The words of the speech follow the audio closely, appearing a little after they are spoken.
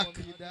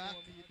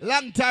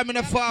Long time in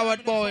the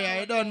forward boy,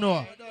 I don't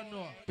know.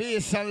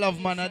 Peace and love,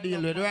 man, I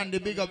deal with. Randy,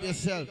 big up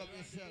yourself.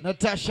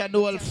 Natasha, the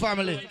whole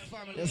family.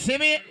 You see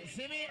me?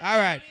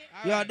 Alright,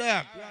 you're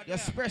there.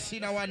 Just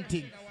pressing on one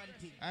thing.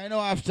 I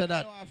know after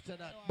that,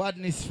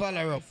 badness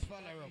follow up.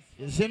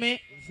 You see me?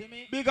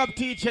 Big up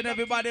teaching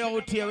everybody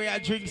out here where I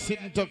drink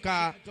sitting to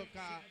car.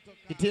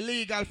 It's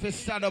illegal to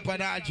stand up and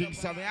not drink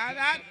something.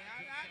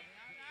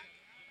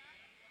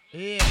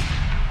 Yeah.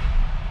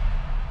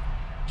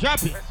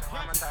 Drop it.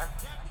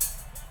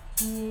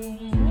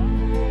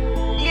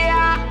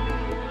 Yeah,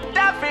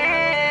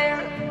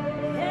 David.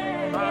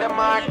 The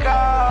Marco.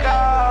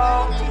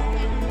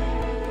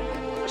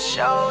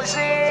 Shows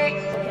it.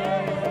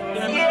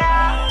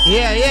 Yeah.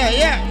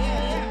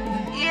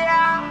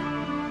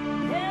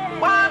 Yeah.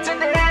 Want to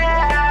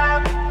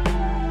them.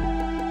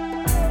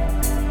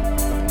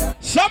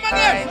 Some of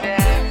them.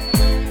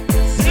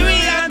 See we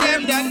and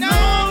them that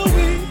know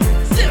we.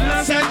 Still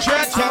and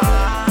treasure.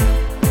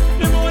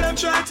 The more them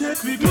try to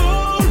take me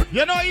glory.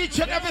 You know each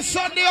and every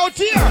Sunday out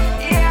here.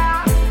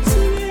 Yeah. See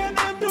we and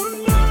them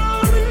don't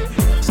know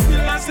me.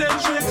 Still I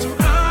send straight to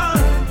God.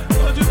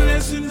 But the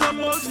blessings are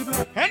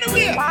multiple.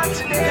 Anyway. Want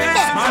to them.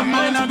 My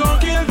mind I gon'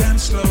 kill them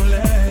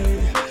slowly.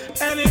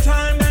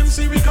 Anytime them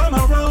see we come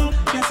around,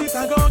 yes it's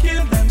I gon'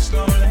 kill them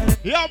slowly.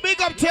 Yo,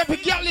 big up to every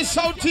girl is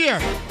out here.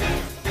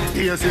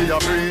 Here see you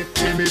free,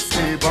 he miss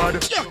me bad.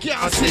 You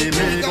can't I see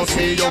me, go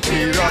see your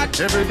period.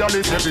 Every girl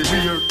is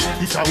everywhere.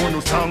 It's a one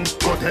who song,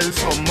 go tell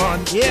some man.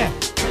 Yeah.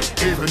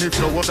 Even if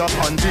you was a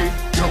panty,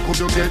 you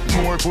could get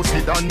more pussy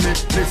than me.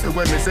 Listen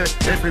when me say,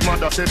 every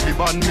mother say fi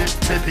ban me.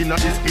 Step in at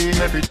this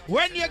game every.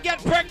 When you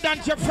get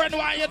pregnant, your friend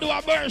why you do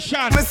abortion?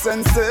 My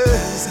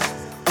senses.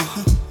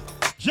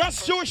 Just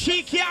so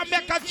she can't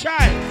make a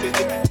child.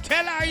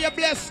 Tell her you're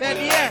blessed,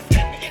 yeah.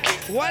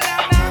 What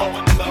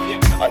now?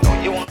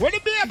 What the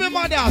baby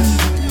mothers?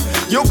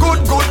 You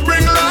good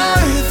bring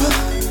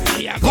life.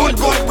 Yeah, Good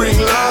bring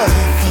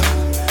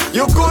life.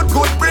 You good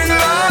bring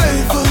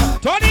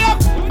life. Turn it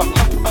up.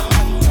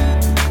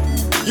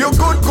 You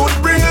good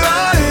bring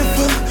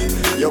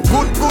life. You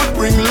good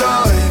bring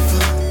life.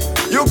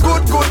 You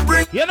good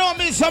bring. You know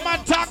me,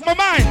 someone talk my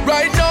mind.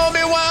 Right now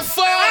me want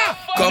fire.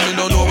 Coming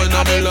down know when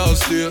I'm the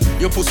last day.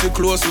 Your pussy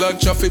close like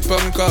traffic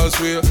on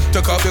causeway.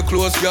 Take off your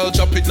clothes, girl,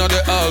 chop it now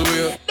the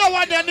hallway. No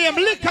one their name,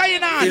 liquor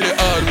in hand. In the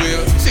hard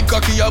way. See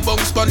cocky a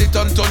bounce pan it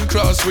and turn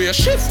crossway.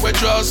 Shift with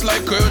draws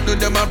like curtain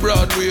them a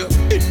Broadway.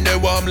 In the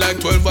warm like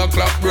 12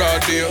 o'clock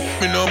broad day.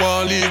 Me no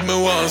want leave, me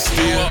want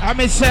stay. I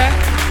me say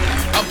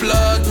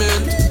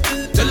Applaudment.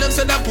 Tell them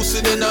say that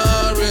pussy they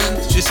not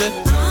rent. She said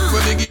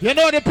when me give. you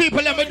know the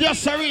people that me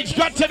just reach,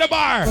 got to the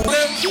bar.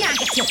 Can't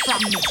get you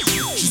from me.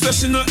 She said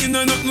she not in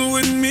a nothing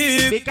with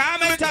me.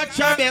 Because I touch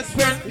her best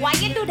friend. Why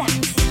you do that?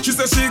 She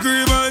said she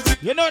grieve and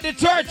she. You know the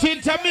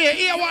 13th of May,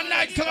 here one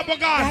night club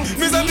again.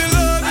 Me say me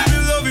love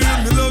you,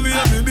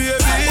 me baby.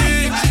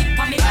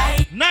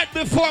 Night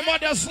before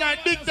Mother's Night,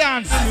 big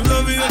dance. Me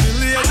love you,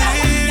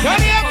 lady.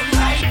 Turn it up.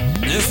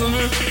 Listen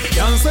me,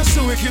 can't say she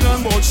wicked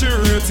and but she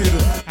rated.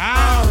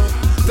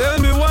 Tell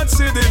me what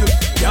she did.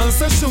 Can't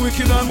say she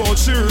wicked and but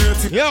she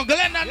rated. Yo,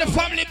 Glenn and the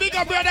family, big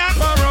up, brother.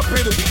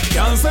 Rapid.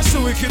 Can't say she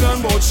wicked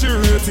and but she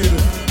rated.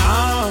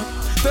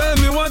 Tell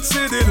me what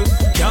she did.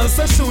 Can't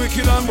say she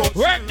wicked and but.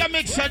 Work the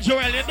mixer,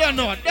 Joel, you don't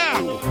know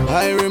that.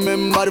 I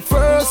remember the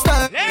first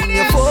time Ladies.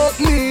 you fuck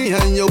me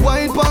and you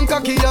wine pan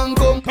cocky and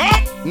come.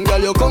 Come. Girl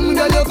you come.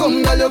 Girl you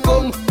come.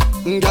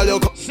 Girl you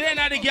come. Say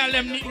now the girl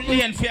them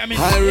lane for me.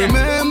 I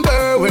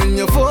remember when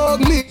you fuck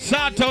me.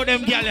 Sort out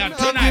them girl here Give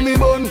tonight. me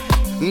bun.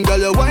 Girl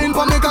you wine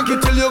pan me cocky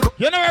till you come.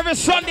 You know every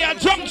Sunday a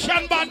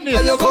Junction badness.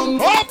 Girl you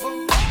come. Up.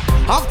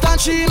 After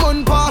she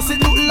month pass it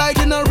look like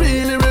you not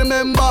really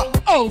remember.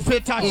 Oh,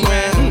 fit touch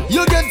man.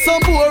 You get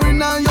some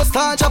boring and you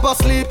start chop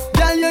asleep.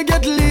 Girl you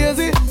get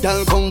lazy.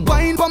 Girl come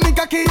wine for me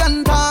cocky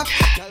and talk.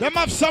 Them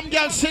have some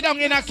girls sit down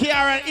in a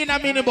car and in a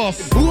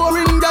minibus.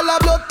 Boring girl a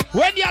blood.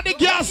 When you at the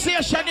gas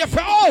station, you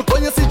feel out.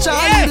 When you see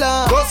Charlie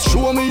Black, just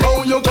show me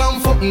how you can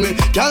fuck me.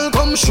 Girl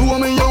come show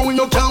me how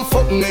you can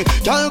fuck me.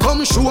 Girl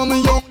come show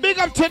me how. Big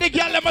up to the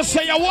girl, let me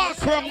say you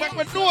walk wrong, make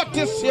me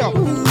notice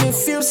you. You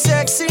feel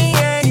sexy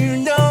and you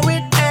know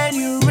it, and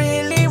you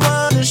really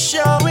wanna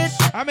show it.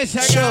 I miss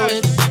her Show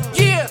it.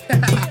 Yeah.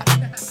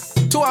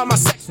 To all my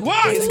sex.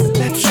 What?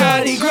 Let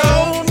Charlie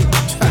grow.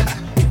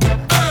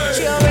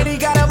 She already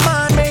got her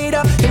mind made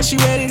up and she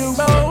ready to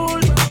roll.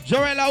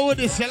 Joella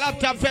Woodis, your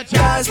laptop fetch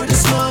Guys with a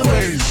small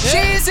waist.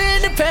 She's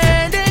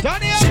independent.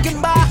 She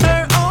can buy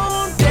her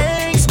own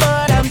things,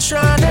 but I'm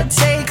trying to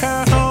take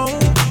her home.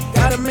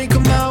 Gotta make her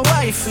my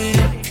wife.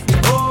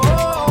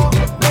 Oh,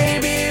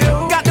 baby, you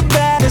got the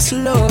baddest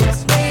look.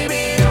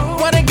 Baby, you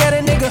wanna get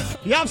a nigga.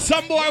 You have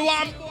some boy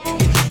want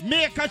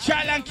make a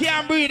child and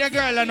can't breed a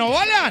girl and all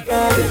that.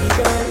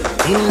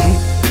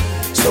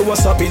 So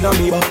what's up in a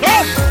me back?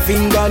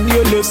 Finger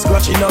nail left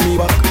scratching a me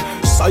back.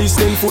 Size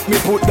 10 foot me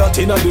put that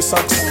in a the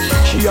socks.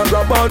 She a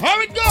grab out How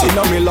it go? in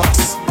a me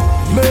locks.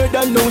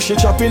 Murder now she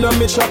chopping a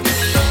me chop.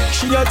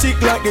 she a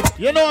tick like it.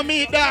 You know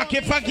me, Doc,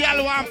 if a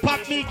girl want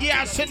pop me,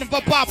 gear sitting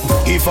for pop.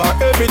 If I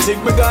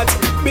everything we got,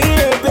 baby,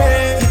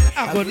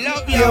 I could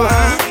love you,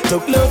 heart. To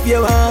love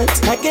your heart,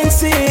 I can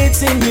see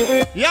it in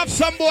you. You have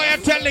some boy I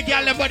tell the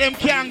girl but them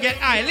can't get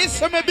high.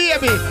 Listen me,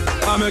 baby.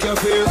 I make you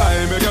feel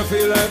high, make you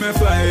feel like me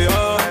fly,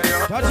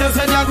 But you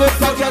said you good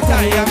fuck your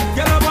tire.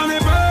 Get up on the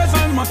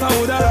person, matter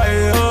who the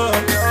lie,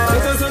 You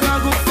said you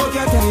good fuck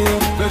your tire.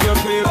 Make you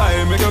feel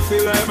high, make you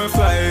feel like me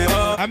fly,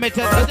 I make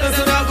you said you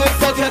good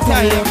fuck your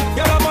tire.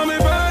 Get up on the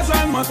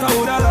person, matter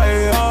who the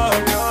lie,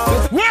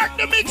 Work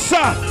the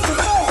mixer.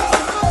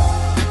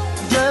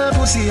 Your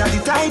pussy at the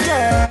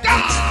tightest.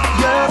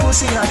 Your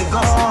pussy at the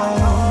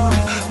gone.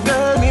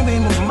 Girl, me we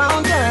move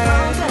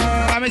mountains.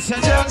 I'm a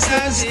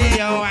just see you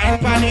wine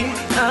funny.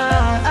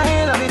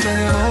 I love it when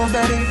you move,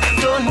 baby.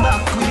 Turn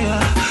back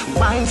here,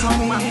 wine for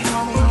me.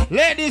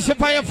 Ladies,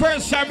 if I your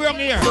first time wrong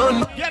here,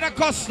 get a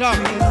custom.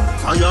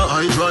 And your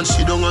hydrant,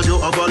 she don't have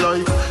your have a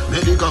life.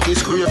 Make the cocky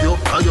scrape you,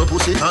 and your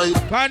pussy tight.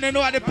 Can't you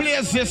know what the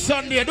place is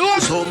Sunday, do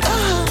it? So,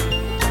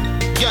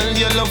 girl,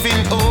 your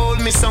loving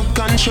hold me some,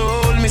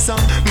 control me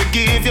some. Me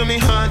give you me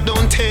heart,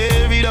 don't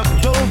tear it up.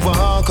 Don't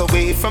walk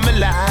away from my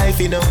life,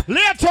 you know.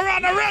 Later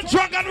on, the red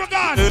dragon we're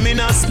gone.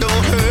 Terminus,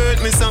 don't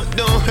hurt me some,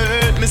 don't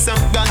hurt me some.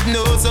 God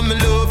knows I'm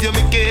love you,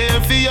 me care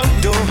for you.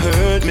 Don't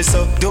hurt me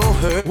so, don't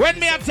hurt. When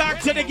me talk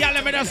to the girl,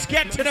 let me just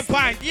get to the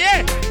point,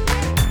 yeah.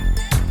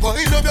 boy,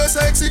 love your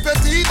sexy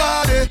petite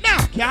body.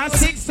 Now, can't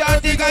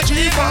 6:30 got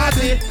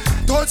 3:40.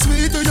 Touch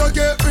me till you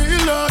get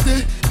real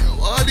naughty.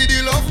 What did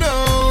you love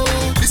now?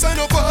 This ain't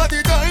no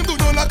party time. Do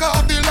not lock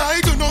up the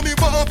light. You know me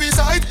pop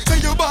beside. Say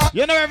you back.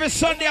 You know every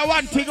Sunday I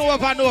want thing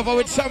over and over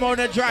with some on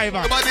the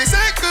driver. But they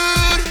say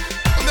good.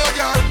 I'm not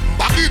girl.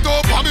 Back it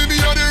up. I'm me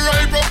on the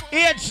right, bro.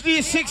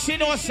 HD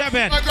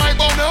 1607. I drive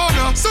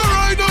banana. So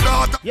right on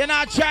that. You're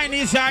not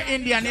Chinese or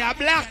Indian. You're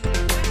black.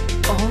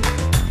 Oh,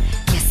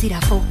 you see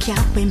that folk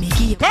out when me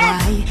give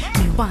boy.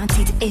 Me want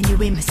it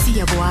anyway, me see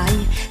a boy.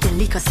 The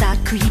liquor start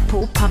creep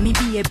up on me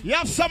baby. You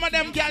have some of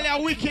them gal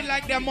are wicked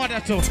like their mother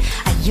too.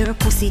 And your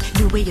pussy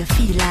the way you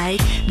feel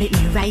like. Make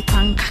me right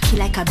and cocky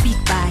like a big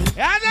boy.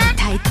 Yeah, then?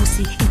 Tight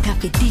pussy, it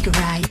have a dig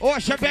right. Oh,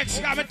 Shebeck's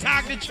got me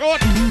talk the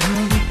truth.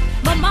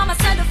 My mama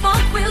said the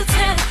folk will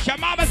tell. Your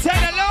mama said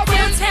the love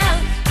Will tell.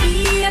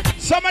 Yeah.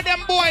 Some of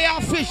them boy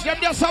are fish. Them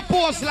just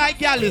suppose like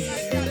gallis.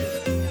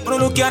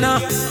 Look ya now.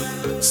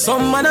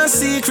 Some man a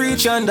see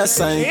creature on the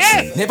side.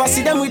 Yeah. Never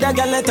see them with a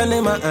gal let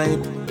them a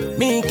hype.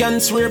 Me can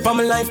swear for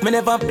my life, me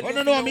never. Oh,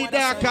 no, no, me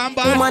dark and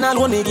bad. Woman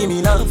alone give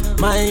me love,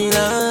 my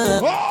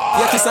love. Oh.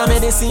 You kiss a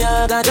medicine,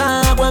 I got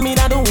job. What me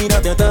da do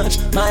without your touch,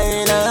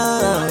 my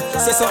love.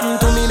 Say something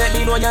to me, let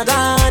me know you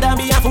God. And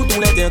be a fool to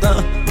let you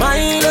go,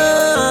 my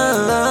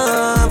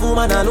love.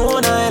 Woman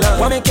alone, I love.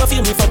 What make you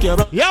feel me fuck your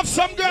bro? You have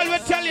some girl will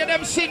tell you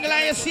them single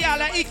and you see all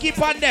the icky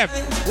on them.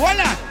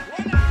 Voila.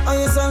 Oh,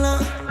 you so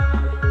long,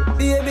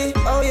 baby.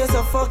 Oh, you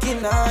so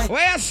fucking nice.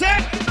 Where you say?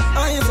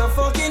 Oh, you so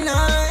fucking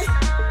nice.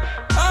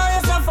 Oh,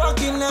 you so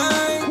fucking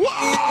nice.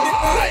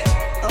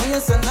 Oh, you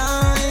so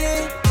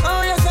nice.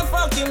 Oh, you so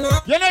fucking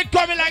nice. You're not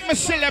coming like me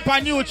still up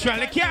on neutral.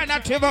 You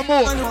cannot ever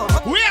move.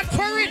 Wait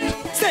for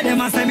it. Say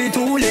them a say me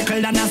too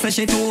little and I say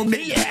she too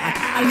big. Yeah.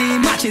 I need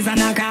matches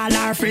and I call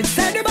her Fritz.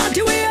 Say the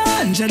body we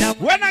 100.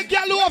 When a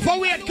girl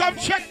overweight come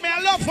check me, I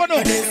love for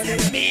no.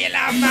 Me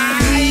love my.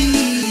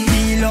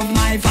 Me love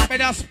my fat. Me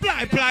just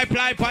ply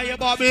for you,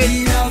 Bobby.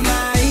 Me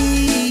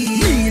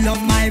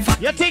love my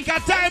fat. You think I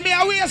time me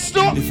a waste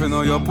too? If you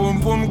know your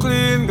pum pum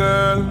clean,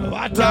 girl.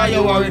 What are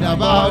you worried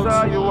about? What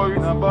are you worried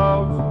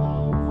about?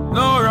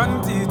 No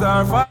run teeth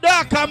or fat.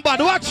 Dark and bad,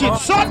 watch it,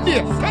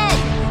 Sunday,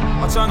 come.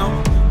 Watch out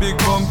now, big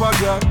bumper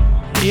girl.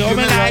 You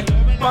me like.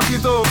 Pack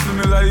it up to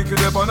me like you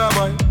dep on a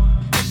buy.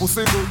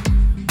 Pussy good.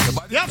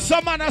 You have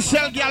some man a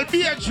sell girl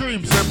beer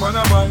dreams. Dep on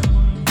a buy.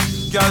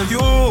 Girl, you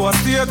a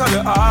state of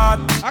the art.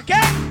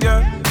 Okay?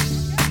 Yeah.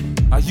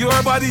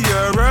 Your body,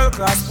 your real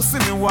class, pussy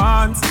me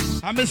want.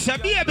 I miss a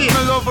baby. Me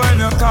love when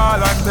you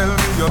call and tell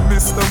me you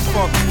miss the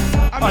fuck.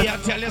 I mean, I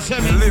tell you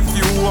something. Lift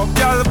you up,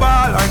 girl,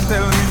 ball and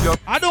tell me you.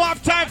 I don't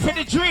have time for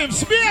the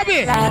dreams,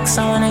 baby. Relax,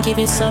 I wanna give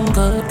you some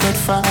good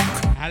fuck.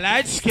 I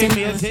like skin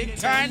music,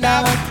 turn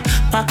up.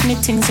 Pack me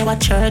things you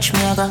at church, me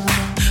I go.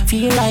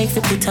 Feel like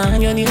the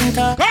time you need to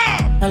talk.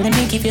 Now let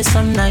me give you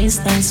some nice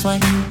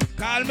wine.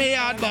 Call me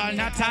Hardball,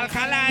 not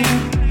alkaline.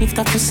 If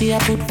that pussy I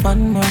put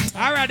one more.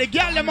 Alright, the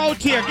girl them out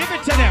here, give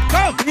it to them,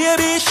 come.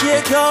 Baby,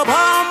 shake your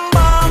bum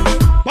bum.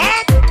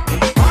 Bam!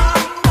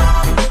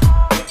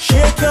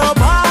 Shake your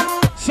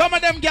bum. Some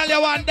of them girl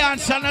you want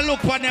dance and I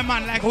look on them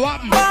man like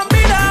what? Bum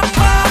be dum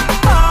bum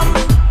bum.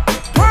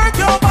 Work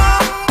your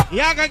bum.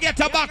 You gonna get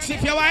a box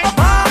if you want.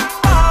 Bum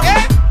bum.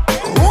 Yeah.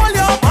 Hold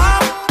your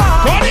bum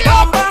bum. Turn it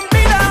up. Bum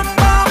be dum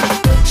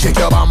bum. Shake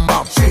your bam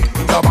bam, shake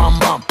your bam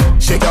bam,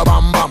 shake your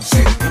bam bam,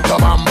 shake your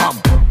bam bam,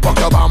 walk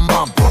your bam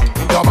bam,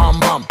 your bam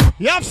bam.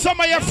 You have some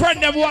of your friends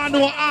them want to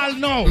know all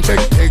know.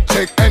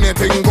 Check,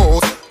 anything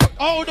goes.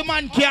 How the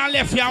man can't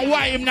left you and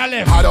why him not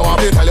left? I don't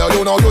want to tell you,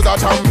 you know you're a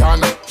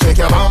champion. Shake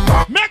your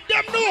mama. Make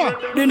them know.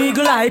 The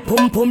nigga like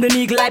pum pum, the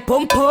nigga like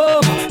pum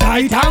pum.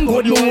 Tight and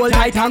good, me hold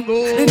tight and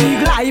good. The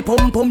nigga like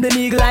pum pum, the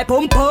nigga like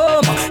pum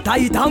pum.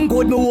 Tight and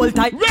good, me hold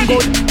tight and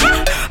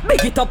good.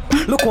 Big it up,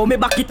 look how me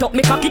back it up,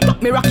 me cock it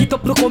up, me rock it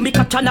up, look how me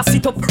catch and I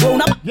sit up.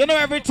 You know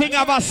everything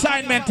have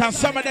assignment and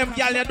some of them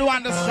girl you don't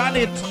understand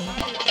it.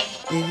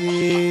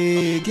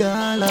 Hey,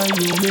 girl, I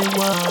you me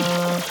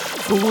want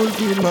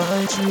fulfill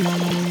my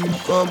dream.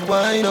 Come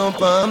wind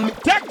up on me.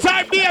 Take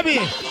time, baby.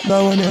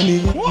 Now when you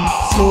need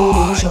slow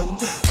motion,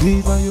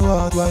 leave on your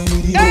heart while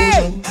me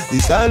devotion. The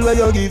style where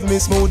you give me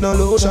smooth no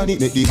lotion, it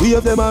make the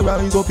wave them a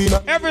rise up in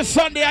a. Every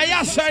Sunday I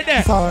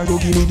yesterday. Far to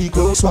give me the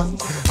close one,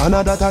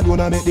 another that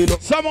wanna make the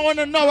love. Someone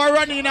wanna know I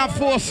run in a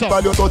force up.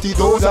 Value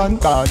 30,000,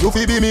 cause you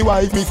fi be me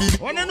wife, me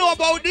fi. Wanna know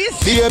about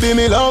this? Baby,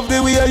 me love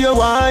the way you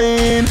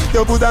whine.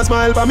 You put a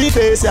smile for me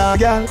face, yeah,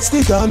 girl.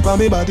 Stick on for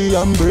me body,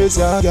 embrace,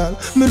 yeah, girl.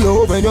 Me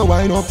love when you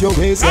wind up your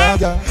waist, yeah,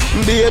 girl.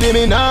 Baby,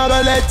 me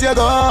never let you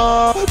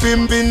go.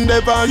 Pimpin'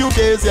 the for you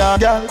case, yeah,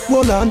 girl.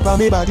 Hold on for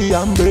me body,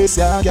 embrace,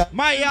 yeah, girl.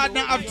 My yard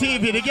not have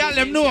TV, the girl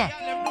them know.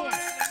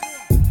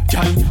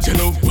 Girl, you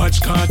love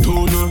watch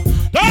cartoon.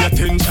 Pay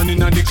attention in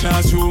the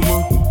classroom.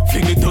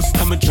 Fling it dust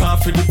and me draw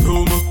for the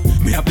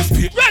promo. Me have this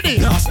speed. Ready?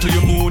 Last to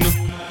your moon.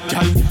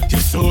 Girl, you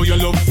saw your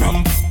love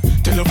from.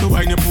 Tell love the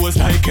wine you pose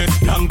like a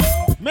plank.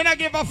 Me not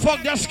give a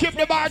fuck, just keep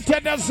the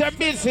bartenders them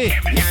busy.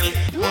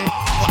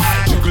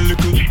 Jiggle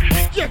little,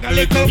 Jiggle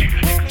little,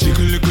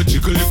 jiggle little,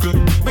 jiggle little,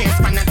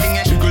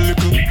 jiggle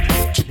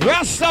little.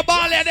 Rasta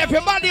ball and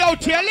everybody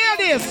out here,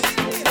 ladies.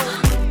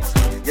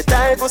 You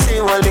tight pussy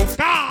hold me.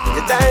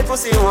 You tight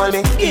pussy hold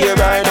me. Here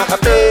right now I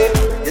play.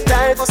 You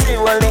tight pussy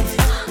hold me.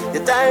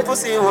 You tight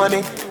pussy hold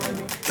me.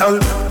 Girl,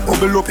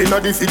 bubble up inna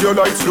the video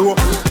like slow.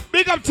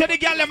 Big up to the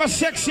girl, them are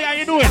sexy, how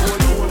you doing?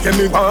 Get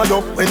me wind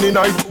up when the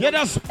night. You're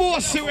just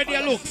bossy with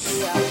your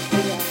looks.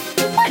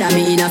 Whether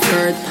me in a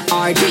skirt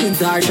or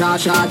jeans or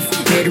short shorts,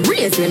 head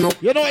raised when me.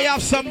 You know you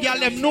have some girl,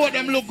 them know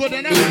them look good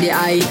enough. In the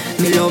eye,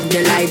 me love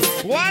the light.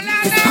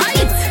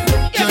 Despite.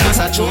 You just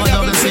a true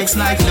double six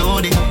like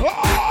loading.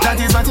 That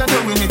is what you're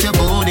doing with your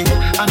body.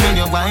 I mean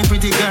your wine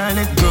pretty girl,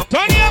 it grow.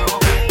 Turn you.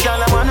 Girl,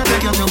 I wanna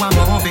take you to a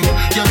movie.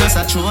 You just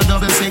a true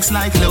double six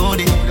like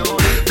loading.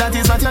 That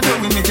is what you're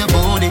doing with your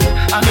body.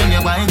 I mean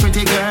your wine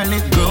pretty girl,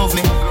 it grove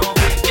me.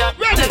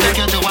 Ready? Take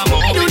you to a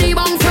movie. I do the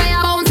bounce where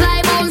I bounce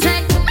like bounce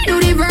check. I do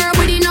the verb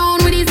with the noun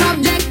with the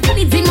subject.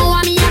 Anything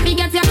more me happy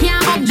get you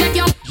can't object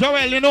you.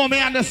 Joel, you know me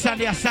understand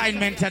the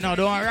assignment and now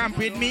don't ramp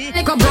with me.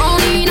 Like a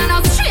brownie and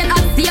a straight a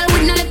steel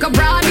with no like a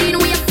broad bean.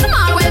 We a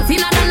small well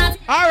thinner than that.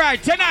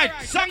 Alright, tonight,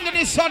 Song of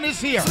the Sun is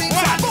here. Say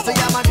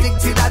I'm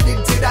addicted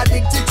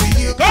to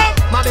you. Come!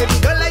 My baby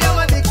girl, I am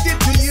addicted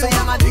to you. Say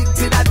I'm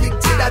addicted.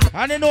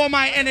 And you know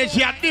my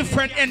energy, a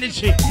different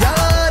energy.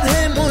 याद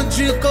है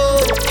मुझको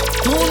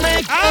तूने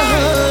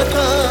कहा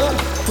था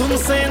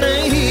तुमसे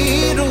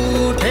नहीं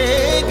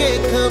रूठेंगे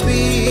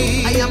कभी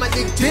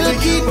दिल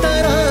की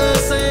तरह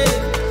से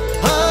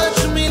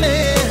आज मिले.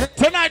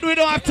 Tonight we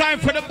don't have time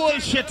for the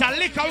bullshit and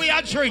liquor we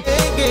are drink.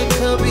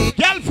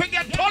 Girl,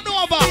 forget turn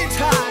over.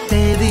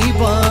 तेरी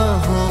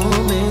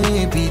बाहों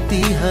में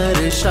बीती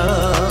हर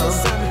शाम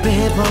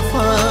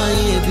बेवफा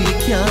ये भी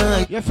क्या.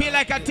 You feel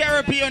like a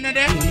therapy under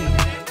there?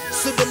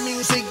 So the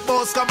music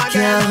boss come again.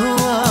 क्या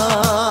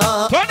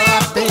हुआ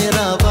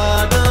तेरा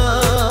वादा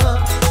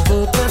वो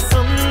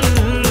कसम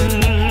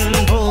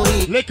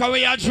होई. Liquor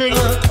we are drink.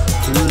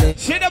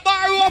 See the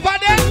bar over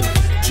there?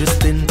 जिस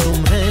दिन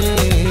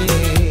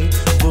तुम्हें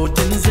वो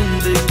दिन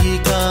जिंदगी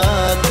का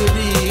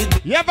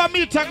आखिरी. You ever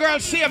meet a girl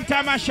same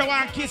time and she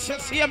want kiss you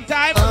same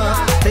time?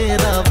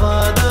 तेरा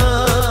वादा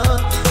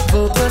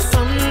वो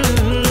कसम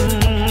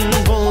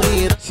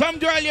होई. Some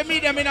girl you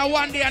meet them in a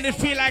one day and it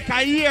feel like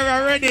a year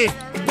already.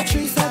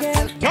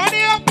 Turn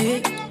it up.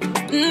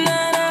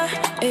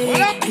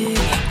 What up?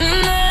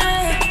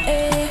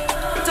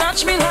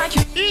 Touch me like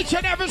you each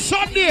and every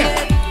Sunday.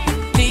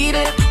 Need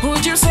it.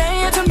 Would you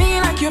say it to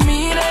me like you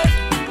mean it?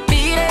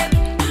 Beat it,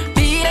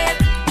 beat it.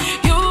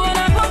 You and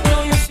I both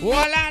know you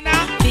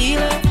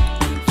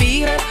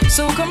feel it.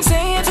 So come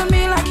say it to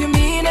me like you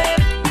mean it.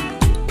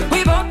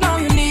 We both know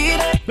you need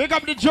it. Pick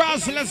up the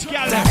draws, let's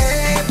get it.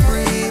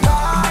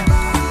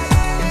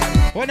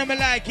 What am I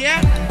like,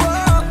 yeah?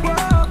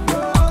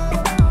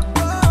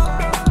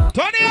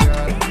 Turn it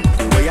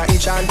up. Where you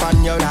each and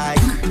pan you like.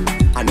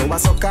 I know I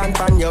suck and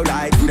pan you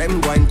like.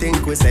 Them go and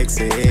think we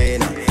sexy.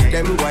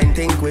 Them go and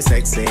think we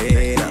sexy.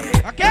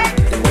 Okay.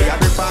 The way you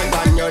grip and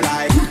pan you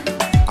like.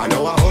 I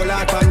know a whole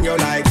lot pan you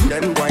like.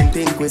 Them go and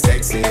think we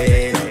sexy.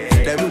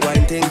 Them go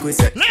and think we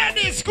sexy.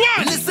 Ladies, go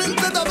on. Listen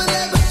to double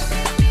M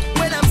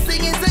when I'm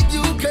singing to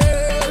you,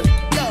 girl.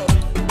 Yo,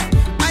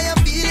 I am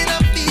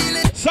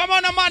feeling. Some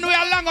of the man we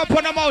are long up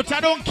on them out. I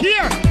don't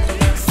care.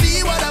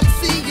 See what I'm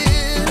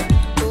seeing.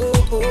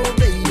 Oh,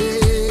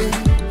 baby.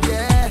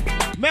 Yeah.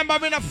 Remember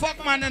me the fuck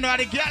man and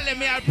the girl let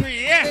me all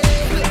pray, yeah?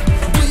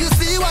 Do you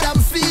see what I'm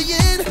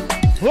seeing?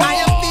 Whoa. I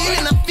am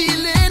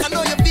feeling. I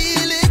know you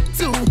feel it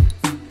too.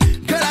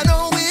 Girl, I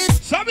know it.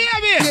 So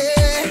baby.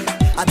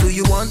 Yeah.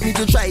 want me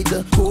to try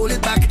to hold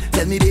it back.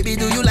 Tell me, baby,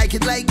 do you like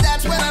it like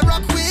that when I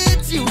rock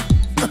with you?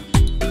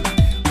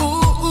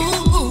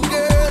 Ooh,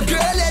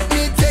 girl, let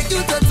me take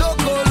you to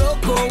Toco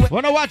Loco.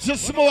 Wanna watch you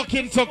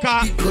smoking,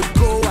 Tucker? We could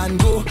go and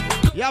go.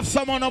 You have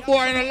someone on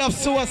board and I love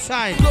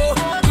suicide. Go.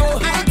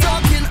 I'm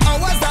talking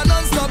hours and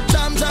non-stop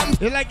jam.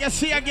 You like you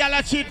see a girl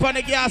a cheat on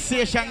the gas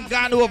station,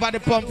 gone over the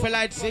pump for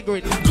light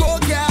cigarette. Go,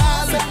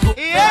 girl.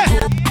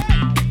 Yeah.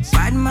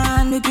 Bad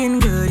man looking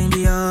good in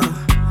the air.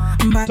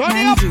 Bad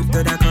man drip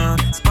to the car.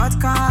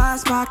 Spot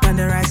cars parked on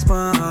the right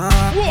spot.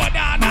 Whoa,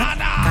 nah.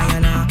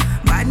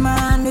 Bad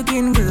man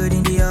looking good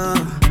in the air.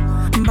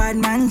 Bad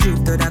man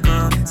drip to the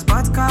car.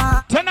 Spot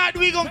car. Tonight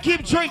we gonna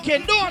keep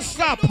drinking, don't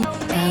stop.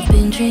 I've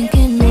been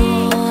drinking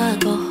more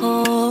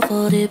alcohol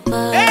for the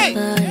past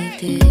 5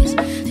 days.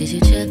 Did you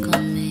check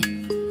on me?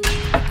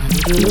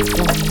 Did you look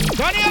for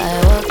me?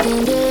 I walked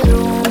in the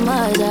room,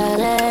 eyes are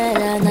red,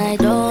 and I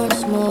don't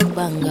smoke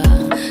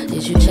banger.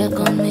 Did you check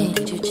on me?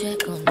 Did you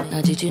check on me?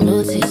 Now did you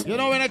notice? You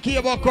know when I key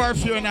about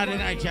curfew in the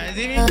night, isn't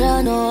it? I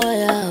don't know,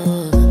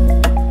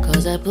 yeah,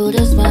 cause I put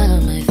a smile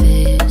on my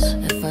face.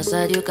 If I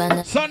said you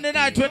can. Sunday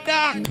night with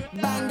dark.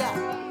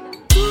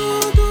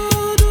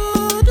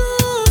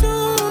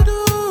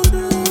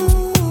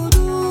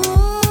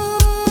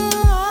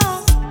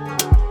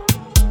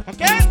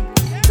 Okay?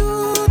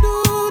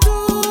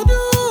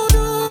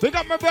 We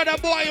got my brother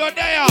boy, you're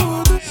there.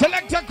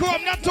 Select a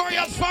Chrome,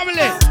 Notorious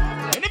Family.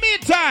 In the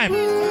meantime.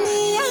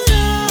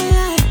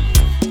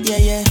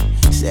 Yeah.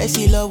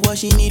 Sexy love what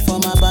she need for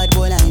my bad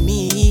boy like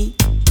me.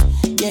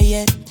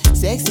 Yeah.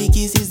 Sexy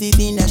kiss is the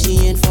thing that she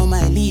ain't for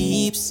my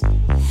lips.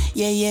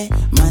 Yeah.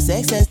 My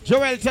sex is.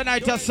 Joel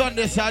tonight is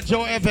Sunday, sir.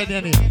 Joe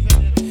Evan.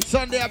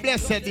 Sunday a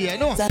blessed day,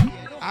 no?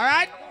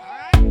 Alright?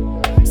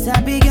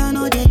 Sabi girl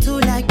know they too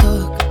like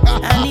talk.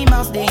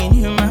 Animals they in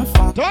human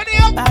form.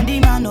 Body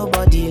man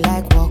nobody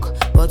like walk.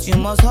 But you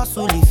must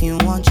hustle if you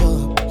want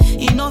job.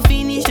 You no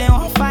finish they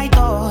won't fight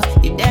all.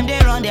 If them they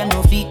run them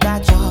no fit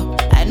catch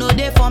up. I know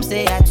they form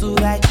say I too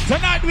right.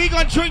 Tonight we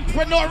gonna drink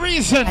for no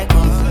reason.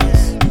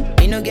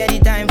 Me no get the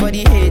time for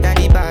the hate and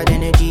the bad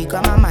energy.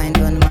 Come my mind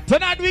on my.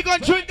 Tonight we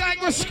gonna drink like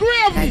we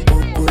scream. Like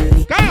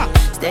broccoli.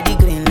 Steady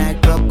green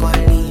like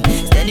broccoli.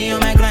 Steady on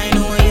my grind,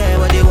 oh yeah,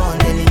 what they want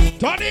telling me.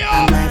 Turn it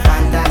up. My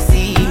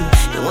fantasy.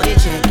 They want to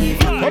check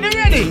if you. Are you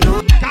ready?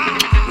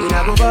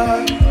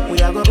 We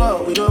a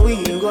go, we go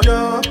win, you go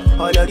know.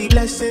 All of the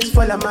blessings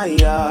follow my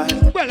yard.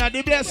 Well,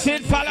 the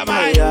blessings follow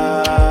my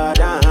yard.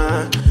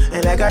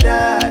 And like a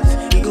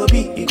that, you go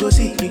be, you go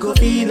see, you go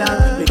feel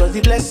because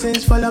the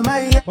blessings follow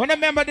my yard. Wanna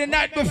remember the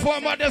night before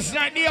Mother's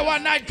Night, near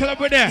one nightclub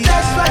with them.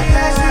 That's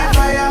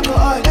why I go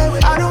all.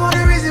 I don't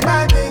wanna reason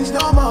bad things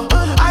no more.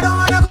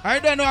 I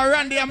don't know,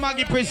 Randy and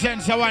Maggie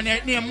presents a one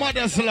night near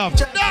Mother's Love.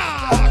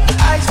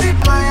 I sip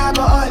my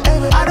alcohol.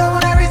 I don't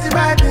wanna reason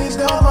bad things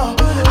no more.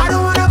 I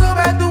don't wanna go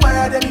back to where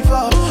I did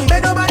before.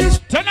 Make nobody.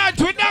 Tonight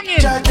we're down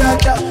in.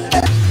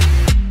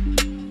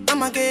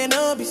 I'm again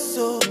no be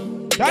so.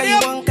 Daddy, you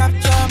won't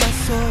capture my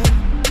soul.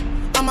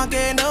 I'm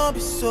again no be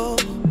so.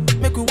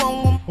 Make you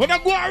want. When I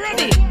go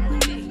already.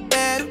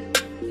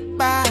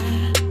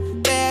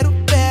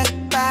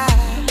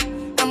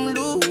 I'm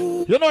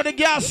loose. You know the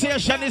gas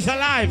station is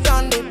alive.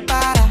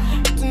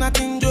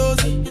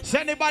 Is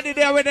anybody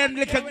there with them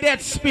little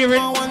dead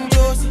spirit?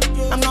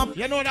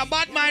 You know the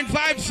bad mind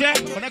vibes, yeah?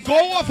 When I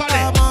go over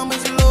there.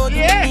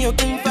 Yeah.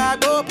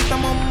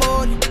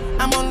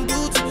 I'm on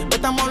duty,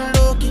 but I'm on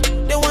low-key.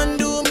 They want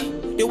do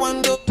me, they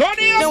want do.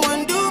 They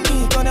want do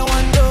me, cause they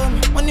want do me.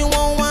 When you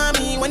won't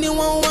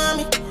want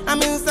me,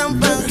 I'm in San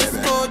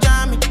Francisco,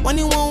 Jammy. When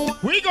you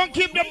won't. We gon'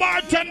 keep the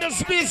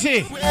bartenders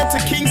busy. We're to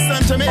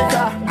Kingston,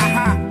 Jamaica.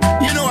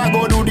 You know I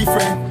go do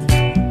different.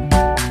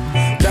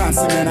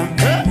 Dancing,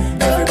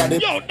 everybody.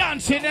 Yo,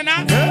 dancing,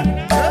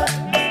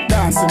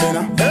 Dancing,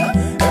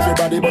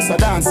 everybody bust a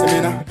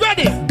dancing,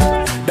 Ready?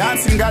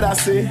 Dancing, gotta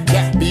say,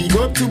 big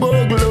up to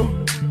Boglo.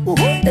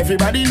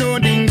 Everybody know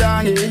ding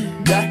dong,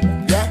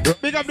 yeah.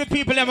 Big up the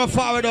people ever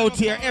forward out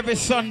here every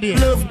Sunday.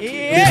 Love,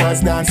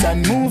 because dance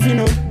and move, you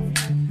know.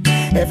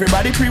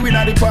 Everybody pre-win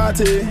at the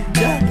party,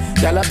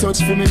 Y'all a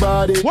touch for me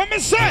body. What me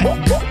say?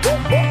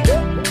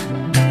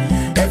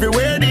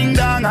 Everywhere ding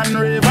dong and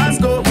ravers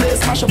go, play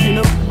smash up, you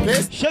know.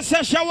 She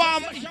said she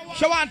want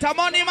a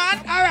money,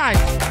 man. All right.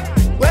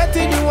 What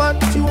did you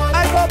want?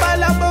 I go buy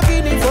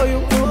Lamborghini for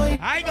you.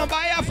 I go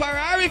buy a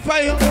Ferrari for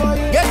you.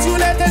 Get you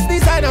latest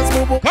designers,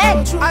 move.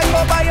 Come. I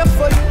go buy them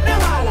for you.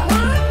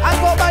 I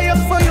go buy them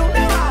for you.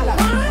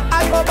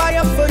 I go buy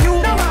them for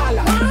you.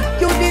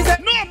 You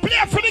deserve. No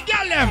play for the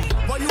girl them.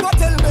 But you go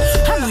tell me.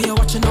 I know you're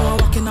watching, now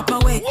walking up my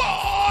way.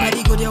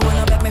 Ready good, you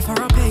wanna bet me for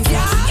a pay.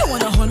 You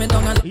wanna hold me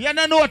down and. You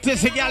don't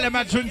notice the girl them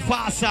a drink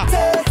faster.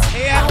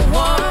 Yeah. I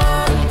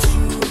want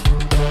you,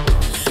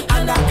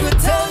 and I could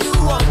tell you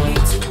want me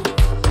to.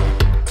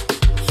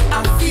 I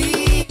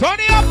feel. Turn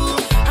it up.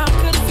 I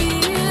could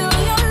feel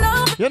your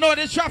love. You know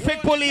the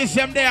traffic police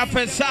them there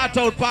for start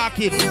out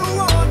parking.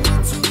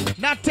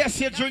 Not test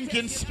your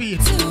drinking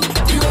speed.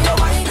 You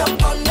wind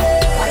up on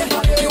me.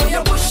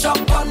 You push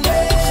up on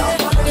me.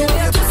 You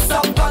twist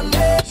up on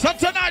me. So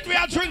tonight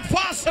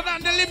faster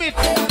than the limit.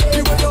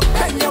 You will look,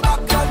 bend your back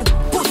and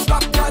push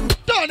back and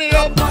turn it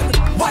up.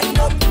 Wind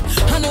up.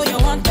 I know you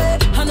want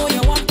it. I know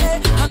you want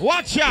it.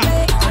 Watch out.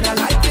 And I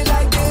like it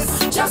like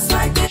this, just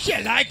like this. She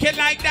like it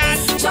like that,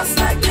 just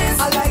like this.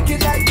 I like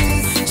it like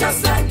this,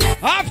 just like this.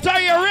 After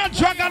your red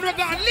dragon, we're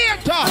going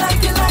later. I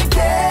like it like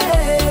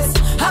this.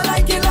 I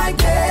like it like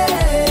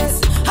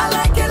this. I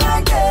like it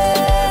like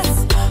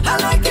this. I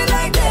like it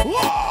like this.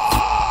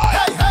 Whoa.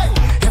 Hey, hey,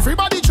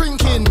 everybody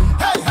drinking.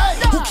 Hey, hey,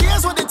 who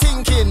cares what they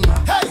thinking?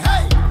 Hey,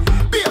 hey,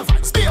 beer,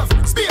 spear.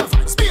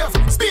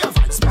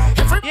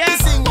 Everybody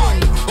singing.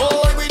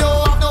 Oh, we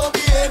don't have no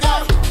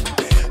behavior.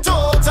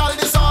 Total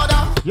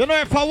disorder. You know,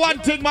 if I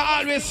want thing, I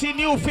always see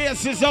new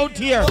faces out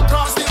here.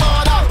 Cross the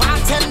border.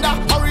 Bartender,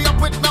 hurry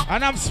up with me.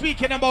 And I'm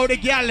speaking about the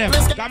gal.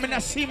 I'm in a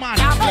sea man.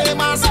 Play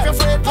mass if you're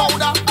afraid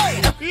powder.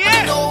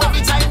 Yeah. Know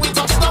every time we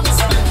touch them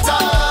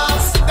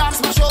splinters.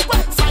 Dance my show.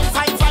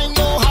 Fine,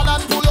 no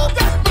Holland pull up.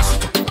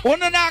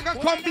 Una naga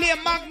come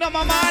blame Magnum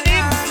a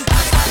morning.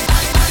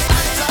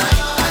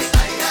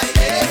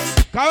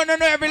 Cause I don't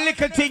know every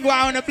little thing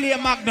why I wanna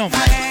blame Magnum.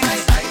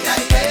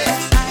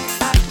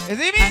 You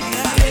see me?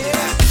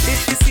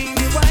 If you see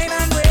me wine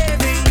and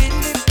waving in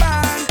the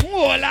band.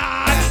 Oh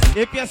Lord.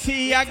 If you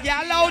see a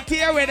gal out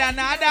here with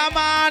another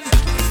man.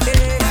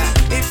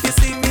 If you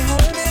see me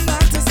holding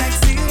on to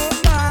sexy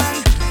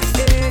woman.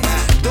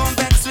 Don't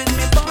vex with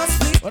me, boss,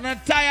 please. When I'm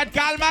tired,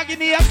 call Maggie. It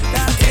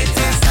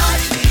is not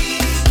me.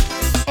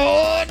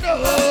 Oh no.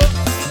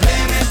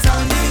 Blame it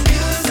on the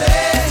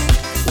music.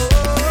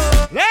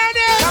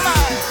 Ladies. Come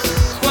on.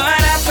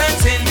 What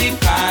happens in the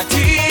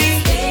party?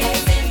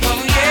 Oh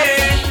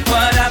yeah.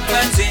 What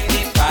happens in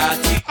the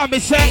party? I'm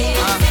saying.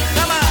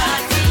 Come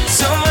on.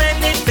 So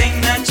anything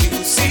that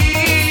you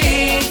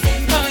see.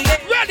 Oh yeah.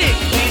 Ready.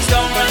 Please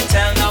don't run,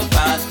 tell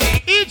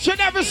nobody. Each and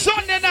every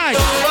Sunday night.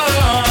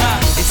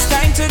 It's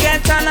time to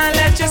get on and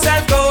let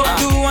yourself go.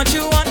 Do what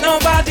you want,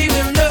 nobody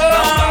will know.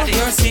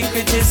 Your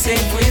secret is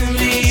safe with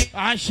me.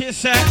 And she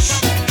said,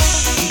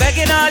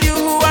 Begging all you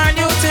who are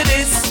new to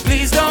this,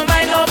 please don't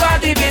mind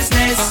nobody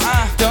business.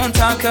 Don't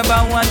talk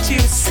about what you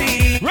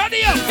see.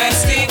 Ready up.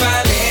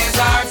 Festival is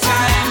our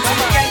time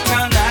to get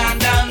on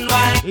and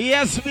unwind.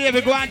 Yes,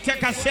 baby, go and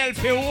take a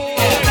selfie. Whoa.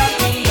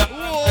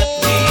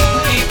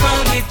 People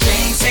with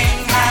drinks in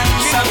hand,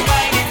 some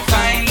wine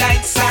fine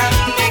like sand.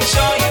 Make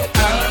sure you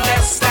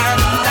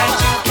understand that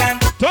you can.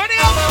 Turn it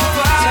up.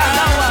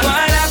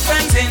 What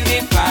happens in the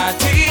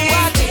party?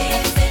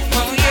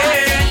 Oh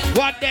yeah.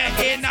 What the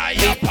in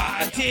your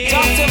party?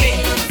 Talk to me.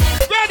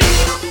 Ready.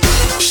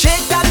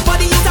 Shake that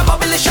body, it's a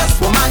bubblicious.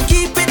 Woman,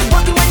 keep it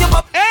working when you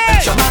bubble. Hey.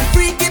 Your man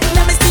freak it,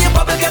 let me see your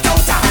bubble get out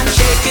of hand.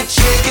 Shake it.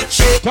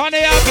 Turn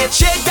it up.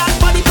 Shake that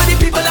body for the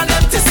people and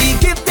them to see.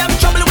 Give them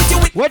trouble with you.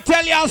 We'll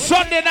tell you on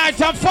Sunday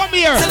night I'm from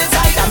here.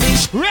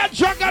 Red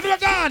Dragon, we're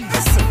gone.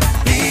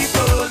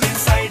 People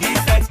inside the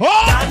fence,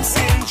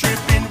 dancing,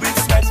 tripping with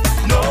sweat.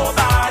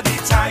 Nobody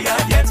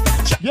tired yet.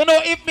 You know,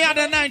 if me had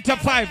a 9 to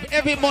 5,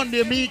 every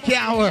Monday me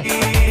can't work.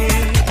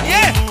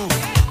 Yeah.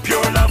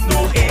 Pure love,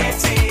 no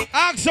hating.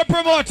 Ask the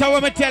promoter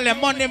when me tell them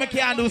Monday me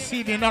can't do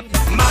CD nothing.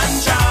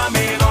 Man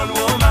jamming on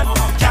woman,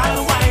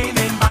 gal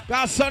whining back.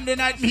 Cause Sunday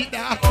night meet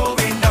that.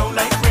 Going down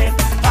like rain,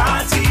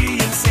 party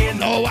insane.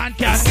 No one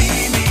can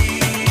see me.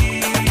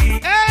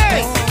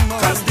 Hey!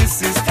 Cause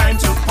this is time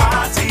to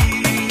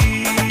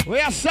party. We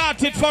are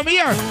started from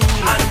here.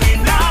 And we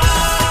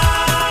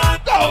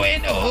not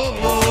going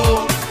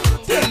home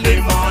till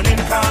the morning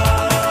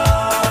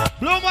comes.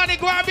 Blue money,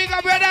 go on,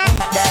 bigger brother.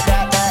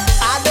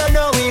 I don't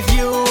know if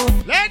you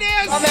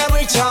ladies come here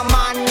with your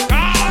man,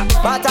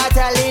 but I'm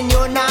telling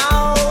you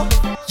now,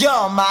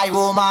 you're my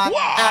woman.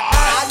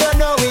 I don't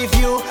know if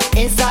you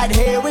inside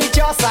here with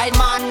your side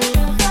man.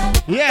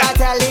 Yeah,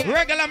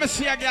 regular me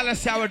see a girl and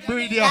say I would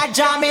breed you.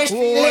 Jamish,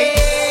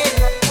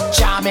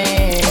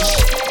 Jamish,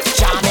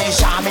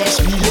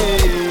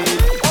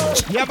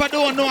 you ever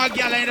don't know a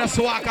girl and just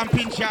walk and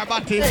pinch her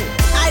body?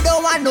 I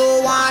don't want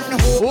no one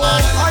woman.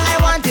 All I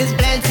want is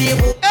plenty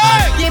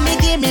woman. Give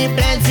me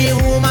plenty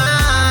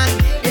woman.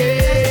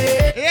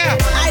 Yeah.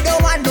 I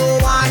don't want no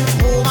one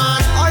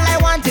woman. All I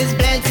want is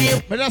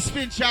plenty. But just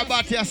pinch your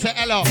body and say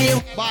hello.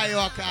 Bye,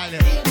 you call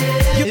him.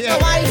 You know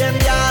why them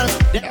y'all?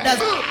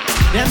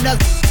 Them does.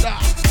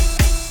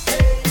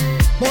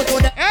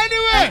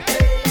 Anyway.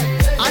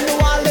 And the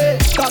wall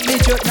stop the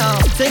truth now.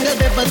 Single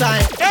paper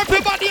time.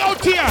 Everybody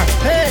out here.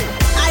 Hey,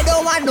 I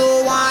don't want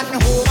no one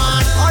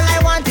woman. All I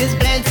want is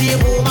plenty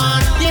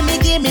woman. Give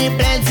me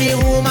plenty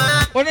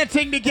woman. Only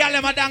thing the girl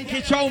them a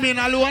donkey chow mean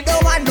alone.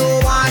 Don't want no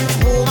one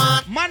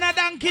woman. Man a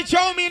donkey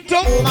chow mean too.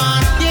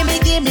 Woman,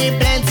 give me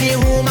plenty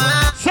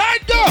woman.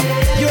 Side go.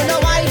 You know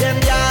why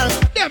them y'all?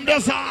 Them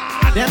does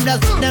hard. Them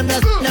does.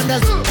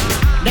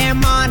 Them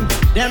man.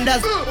 Them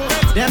does.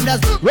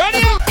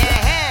 Ready up.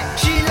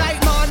 She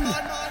like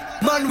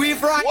man we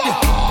fried.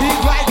 Big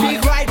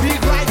right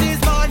is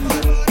man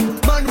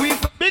we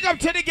fried. Big up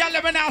to the girl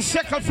them now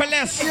circle for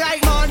less. She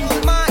like man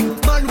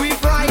we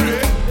fried.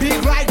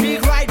 Big right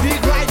is man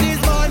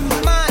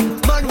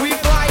we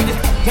fried.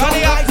 Turn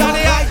it up.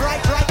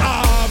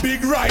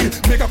 Big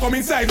ride, make a come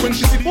inside when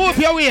she see move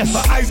your waist.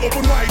 Her eyes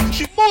open wide.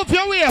 She move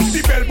your waist.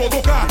 The bell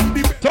go car.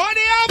 Turn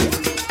it up.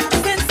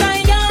 Since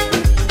I'm young,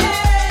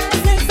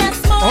 since I'm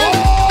small,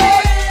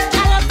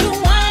 I love to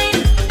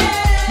wine,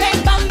 make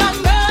bam bam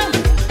bam.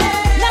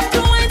 Love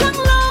to wine down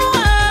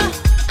lower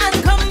and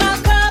come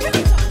back up.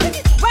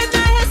 When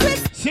I hear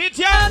sweet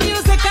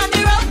music and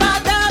the rubber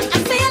dub, I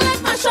feel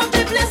like mash up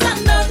the place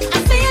and done.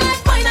 I feel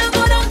like wine and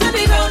go down to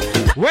the ground.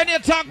 When you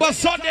talk about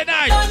Sunday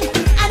night,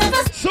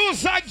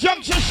 Suicide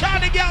Junction,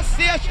 Shady gas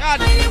station.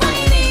 They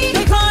calling me,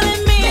 they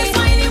calling me.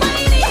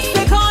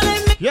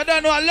 You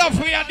don't know a love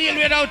we are dealing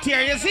with out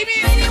here, you see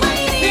me?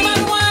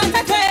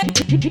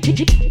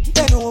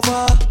 Bend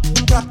over,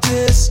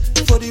 practice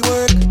for the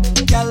work,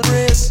 gal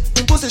brace,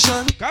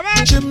 position. Come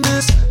on.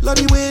 Gymnast, love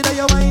the way that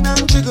you whine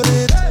and jiggle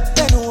it.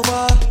 Bend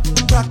over,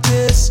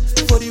 practice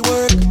for the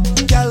work,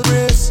 gal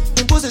brace,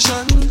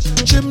 position.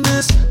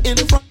 Gymnast, in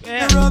front of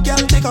the rug, gal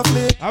take a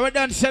flip. I would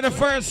done say the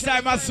first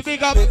time I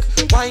speak up.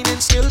 Whining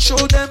skill,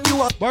 show them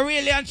you are. But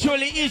really and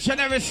truly, each and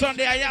every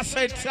Sunday, I just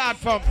say it start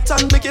from.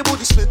 Time make your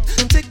booty split.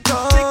 Tick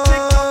tock, tick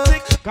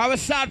tick. Can we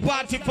start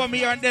party from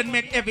here and then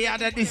make every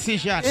other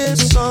decision?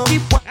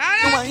 Keep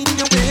whining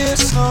your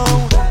waist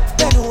now.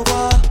 Bend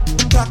over,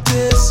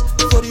 practice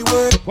for the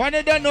work. When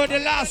you don't know the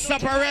last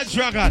supper, Red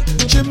Dragon.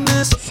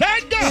 Gymnast,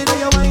 say go.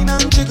 You whine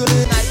and jiggle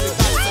it.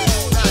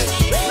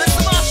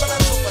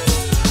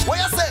 What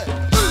you say?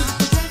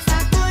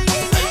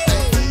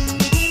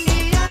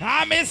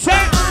 I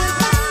say,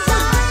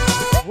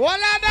 what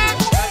are that?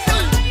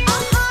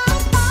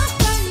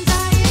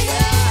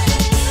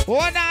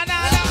 Oh, no, no,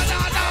 no, no,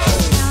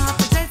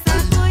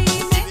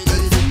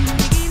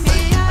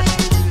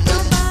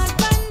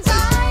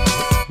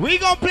 no. We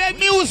gonna play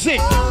music.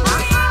 When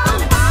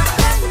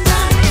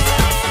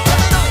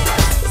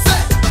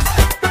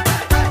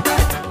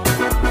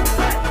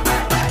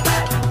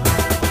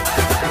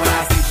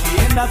I see she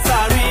in that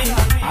sorry,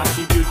 and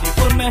she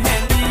beautiful, me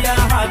handy, I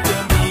had to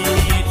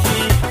meet she.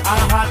 I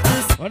had to.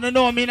 Wanna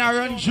know me not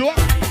run joke?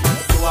 So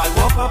I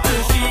walk up to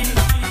she,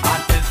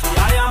 and then she I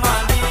am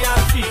handy,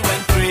 and she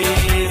went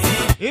crazy.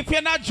 If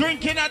you're not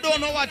drinking, I don't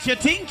know what you're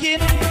thinking.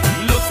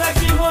 Looks like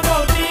she hold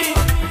out me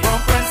from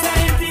Prince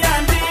and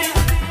Andy.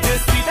 The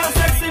sweet and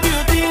sexy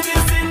beauty,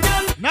 this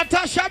Indian.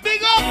 Natasha,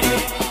 big up.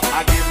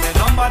 I give me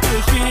number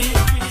to she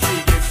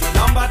gives she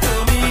number to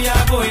me. I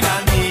go in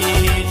and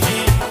meet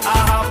she. I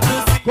have to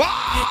see.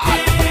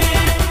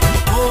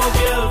 Oh,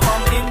 girl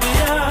from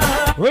India.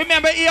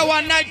 Remember here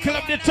one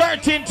nightclub, the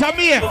 13th of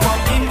May.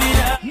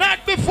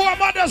 Not before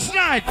Mother's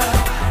Night.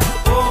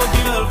 Oh,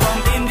 girl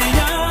from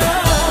India.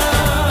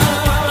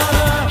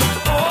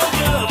 Oh,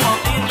 girl from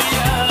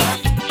India.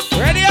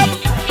 Ready up.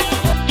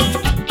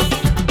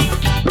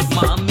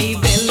 Mommy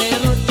belle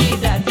roti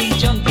daddy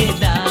junkie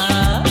da.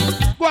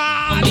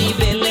 Mommy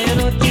belle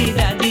roti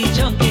daddy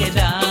junkie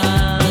da.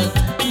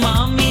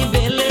 Mommy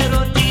belle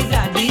roti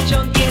daddy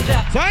junkie da.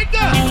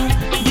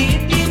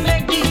 Didi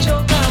make the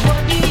choka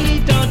body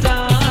tota.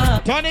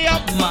 Turn it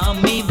up.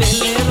 Mommy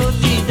belle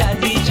roti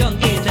daddy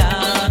junkie da.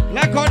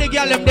 Like how the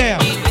girl them there.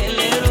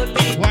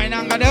 Wine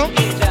and go down.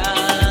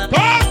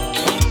 Talk.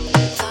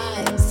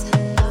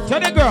 To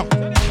the girl.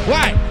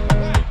 Why?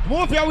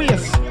 Move your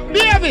waist.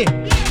 Baby.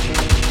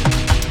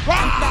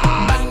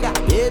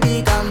 Baby,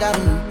 calm down,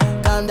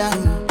 calm down.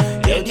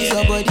 Yo, this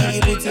your body,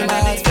 put in my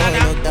heart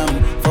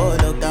for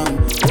lockdown,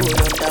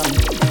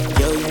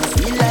 Yo, you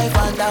sweet life,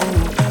 phantom.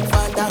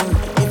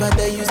 If I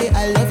tell you, say I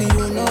love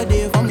you, no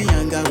day for me,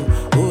 young girl.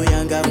 Oh,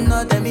 young girl,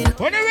 not tell me.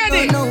 When you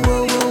ready? No,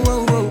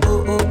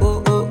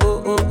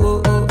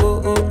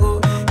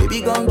 baby,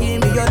 gon'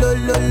 give me your lo.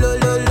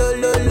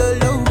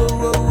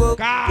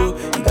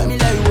 You got me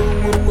like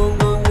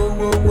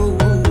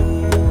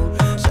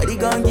Shawty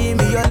gon' give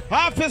me your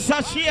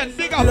Officer Shane,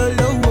 big up.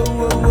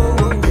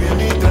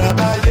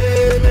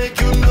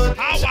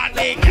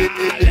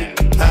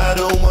 I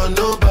don't want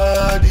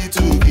nobody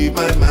to keep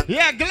my mind.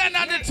 Yeah, Glenn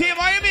on the team,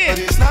 what you mean?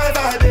 It's life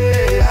a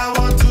day, I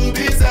want to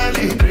be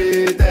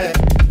celebrated.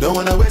 Don't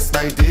wanna waste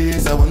my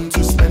days, I want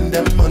to spend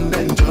them on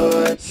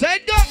enjoy. Say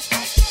go.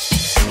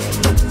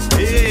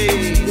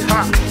 Hey,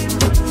 ha.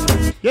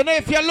 You know,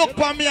 if you look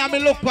for me and me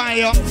look for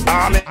you,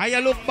 and you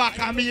look back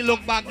and me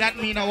look back, that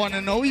mean I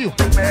wanna know you.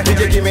 Did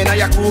you give me now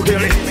your cool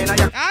girl?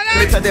 Let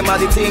me tell them how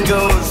the thing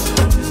goes.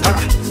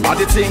 How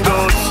the thing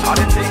goes.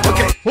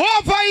 Okay.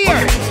 Over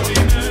here.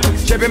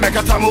 Chevy make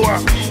a tamua.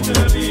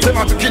 Say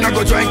my picking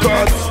go join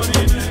cause.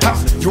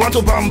 You want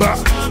to bamba?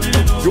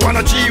 You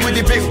wanna G with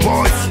the big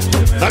boys?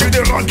 Now you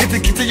the wrong kitty,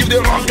 you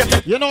the wrong get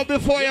it. You know,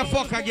 before you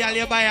fuck a girl,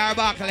 you buy her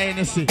back like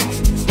you see.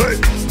 Hey.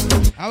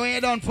 And when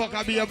you don't fuck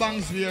her, be your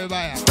bangs for you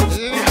buy her.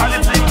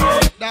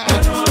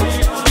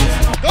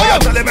 Oh,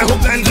 tell them I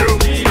hope and do.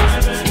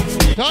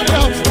 Turn it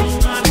up.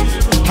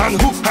 And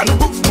hook.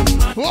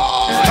 Whoa.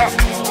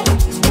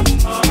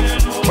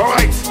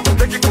 Alright,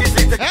 take it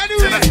easy.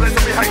 Anyway.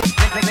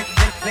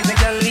 The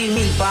girl leave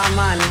me for a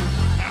man.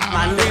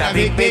 Man with a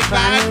big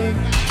van.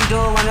 She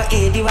don't wanna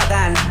eat the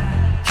wagon.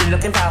 She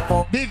looking for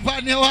a big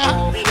van, you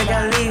want? The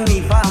girl leave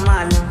me for a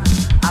man.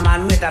 A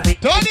man with a big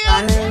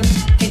van.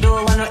 She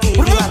don't wanna eat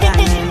the wagon.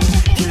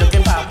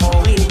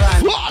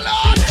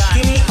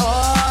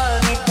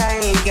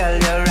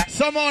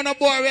 amount of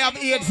boy we have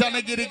AIDS and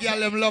I get the girl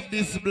them love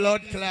this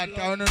blood clot.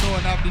 I don't know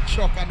one have the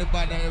truck and the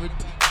band and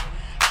everything.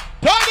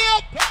 Turn it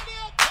up!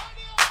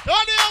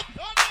 Turn it up!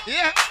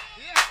 Yeah.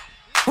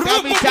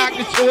 Tell me talk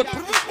the truth.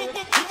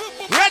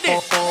 Ready?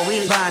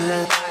 Wheel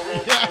van.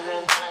 Yeah.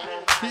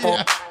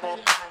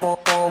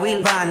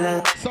 Wheel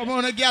van. Some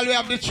of the girl we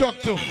have the truck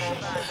too.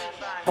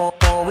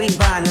 Wheel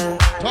van.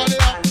 Turn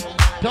it up.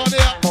 Turn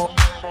it up.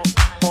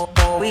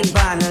 Wheel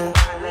van.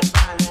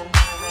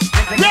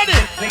 Ready?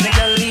 Make a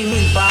girl leave me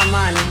for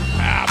man.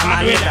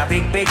 Man with a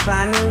big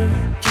fan.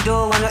 She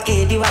don't want to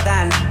eat the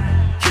wagon.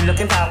 She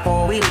looking for a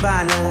 4-wheel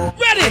van.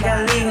 Ready? Make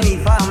her leave me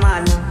for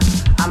man.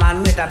 A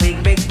man with a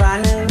big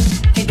fan.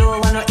 She don't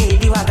want to eat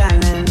the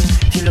wagon.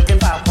 She looking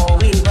for a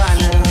 4-wheel van.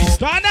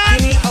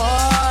 Give me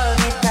all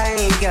the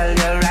time, girl,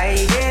 you're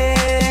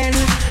riding.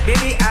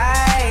 Baby,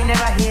 I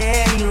never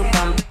hear you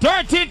come.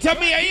 13 to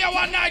me, here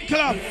one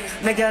nightclub.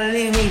 Make her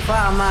leave me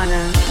for man.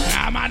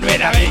 A man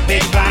with a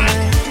big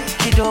fan.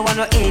 She don't want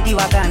to eat the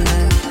wagon.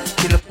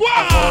 She look for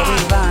a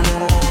 4-wheel van.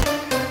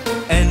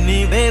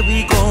 Anywhere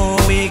we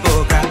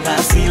go crack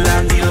a seal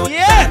and deal with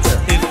that.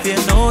 If you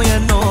know,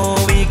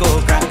 we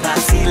go crack a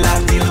seal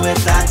and deal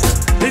with that.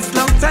 This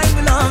long time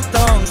we love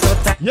tongue, so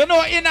tight. You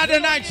know, in the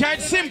night,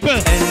 it's simple.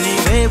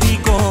 Anywhere we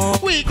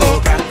go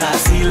crack a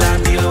seal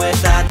and deal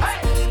with that.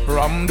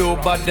 Rum do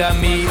bother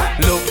me,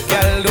 look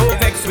girl do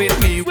vex with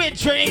me. We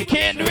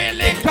drinking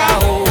really the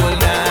whole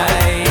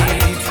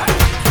night.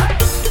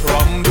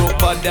 Rum do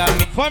bother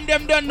me. From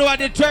them don't know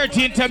the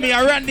 13th to me,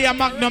 I run the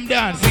Magnum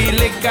dance.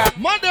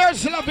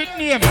 Mothers love it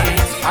name.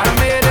 I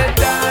made a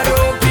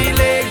daro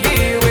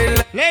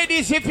will.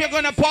 Ladies, if you're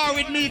gonna par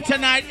with me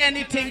tonight,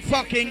 anything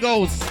fucking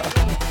goes.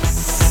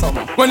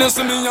 When you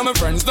see me and my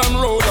friends done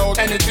roll out,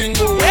 anything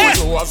goes. Yeah.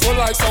 So I feel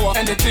like sour,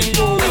 anything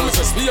goes. It's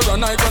a spear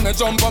and I gonna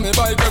jump on me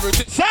bike,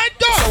 everything. Side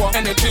door. Sour,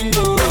 anything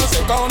goes.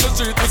 Take on the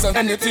street, listen,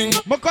 anything.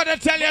 I'm gonna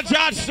tell you,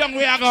 Georgetown,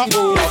 we are going.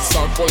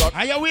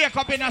 And you wake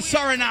up in a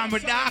Suriname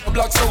with that.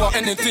 Black sour,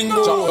 anything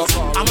goes.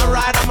 I'm a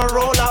ride, I'm a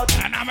roll out.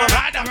 And I'm a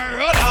ride, I'm a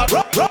roll out.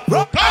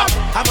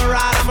 I'm a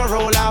ride, I'm a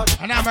roll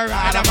out. And I'm a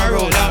ride, I'm a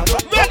roll out.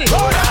 Ready?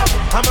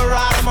 I'm a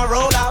ride, I'm a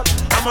roll out.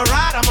 I'm a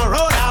ride, I'm a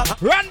roll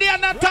out. Randy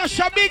and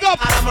Natasha, big up.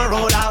 I'm a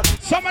roll out.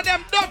 Some of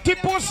them dirty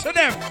puss to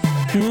them.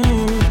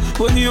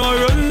 When you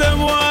run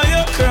them, why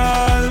you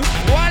crawl?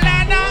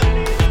 Walana.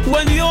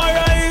 When you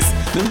rise,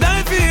 them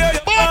die for you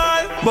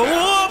fall. But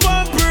hope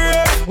and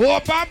pray.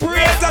 Hope and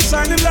pray. That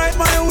shining light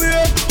my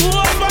way.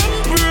 Hope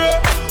and pray.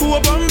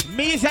 Hope and pray.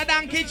 Me is a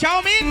donkey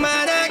chow mean.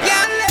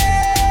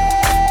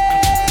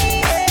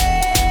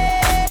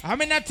 I'm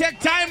gonna take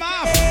time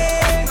off.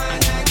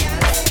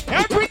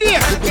 Every day.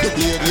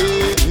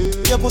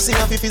 Your pussy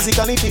have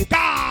physically fit.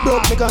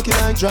 Broke me cocky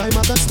like dry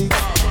maca stick.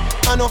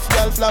 Enough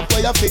girl flap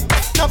where you fit.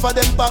 Enough of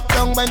them pop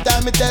down when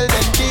time me tell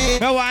them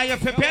did. Now why you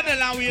pedal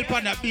and wheel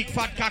on a big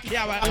fat cocky?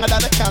 Longer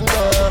than a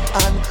kangaroo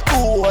and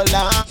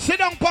cooler. Sit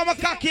down for my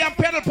cocky and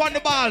pedal on the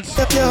balls.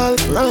 Girl,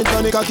 right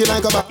on the cocky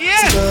like a bicycle.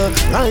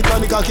 Yeah. Right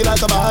on the cocky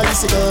like a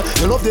bicycle.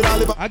 You love the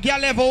lollipop. A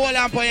girl ever hold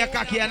on for your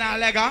cocky and a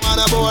leg. Man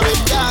a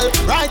boring girl.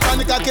 Right on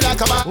the cocky like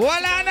a bicycle.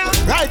 Hold on now.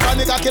 Right on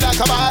the cocky like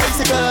a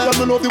bicycle.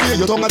 You love the way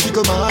your tongue a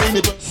tickle my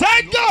nipple.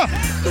 Side go.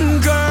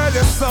 Girl,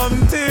 there's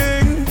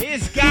something.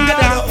 It's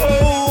gotta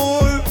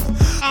hold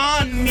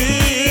on me.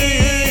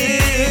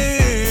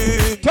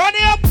 Turn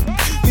it up.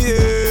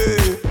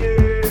 Yeah.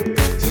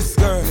 This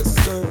girl.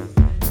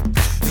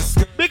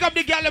 Big up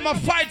the girl in my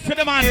fight for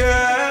the man.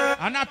 Yeah.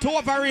 And not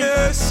over him.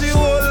 Yeah, she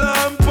hold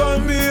on for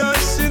me and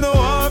she know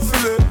how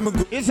to let me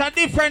go. It's a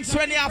difference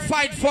when you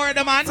fight for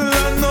the man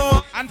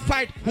and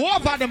fight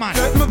over the man.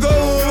 Let me go.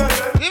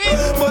 See me?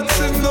 But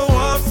she know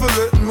how to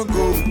let me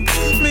go.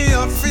 Me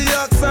and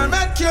Fiat and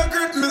make you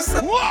grip me.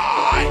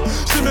 Why?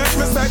 She make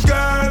me say,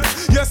 girl,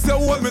 yes, you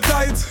hold me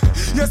tight.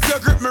 Yes, you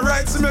grip me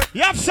right. She make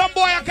you have some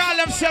boy who call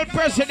themselves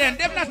president.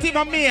 Them not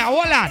even me.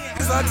 Hold on.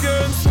 It's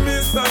against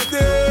me, so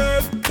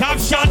dead. Top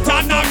shot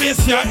and I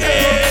miss your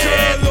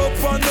head. Curl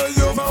up under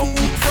you, man,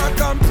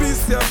 crack and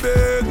piece your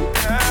bed.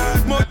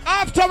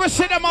 After we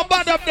see them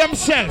bad up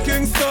themselves,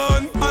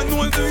 Kingston, and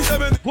one thing,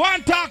 go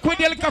and talk with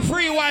the little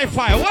free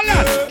Wi-Fi. Hold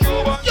on.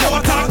 You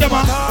want to talk them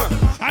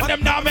and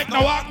them now make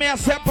no walk me a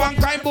step on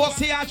crime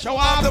bossy and show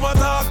up.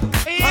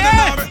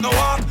 Yeah. Make no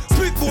walk.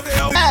 Split foot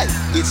air. Hey,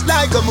 it's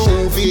like a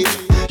movie.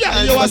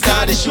 Yeah, you want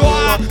to show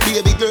up.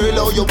 Baby girl,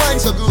 oh, you wine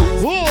so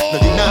good. No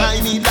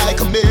deny me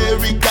like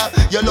America.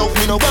 Your love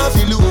me no want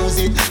to lose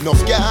it.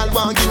 Enough girl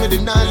want give me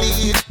the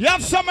knowledge. You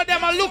have some of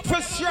them a look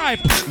for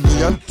stripe.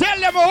 Tell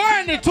them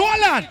I earn it.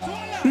 Hold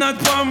on. Not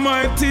for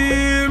my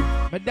team.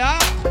 Me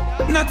dog.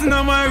 Not in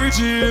my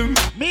regime.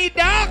 Me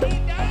dog.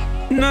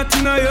 Not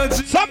in your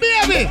dream. So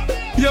baby,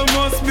 you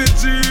must be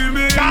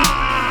dreaming.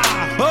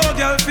 Oh,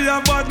 girl, feel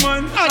a bad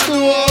man. I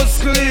do house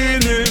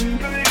cleaning.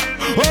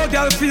 Oh,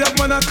 girl, feel a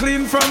man a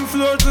clean from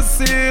floor to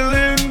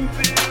ceiling.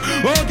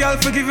 Oh, girl,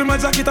 forgive him my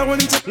jacket. I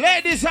want him.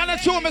 Ladies, I don't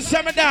show me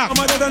some of that.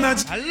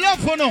 I love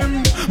for no.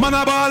 Man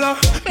a baller.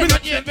 Me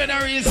not yet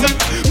better reason.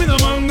 Me no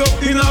mango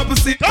in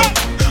opposite.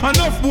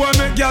 Enough boy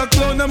make girl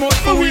clown them out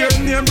for weird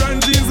name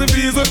brand jeans and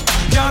visa.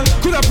 Girl,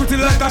 could have pretty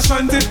like a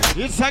shanty.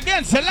 It's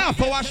against the law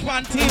for wash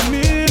panty.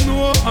 Me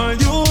know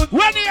and you.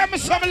 When you hear me,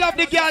 some love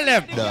the girl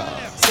them.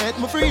 Set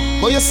me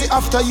free. But you see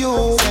after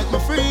you, set me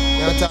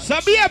free. So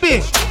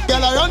baby,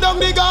 girl, I run down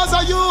the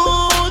Gaza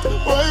youth.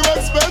 What you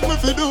expect me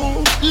to do?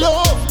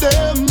 Love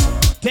them.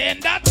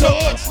 Tender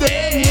touch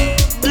them.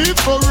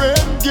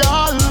 Different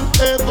girl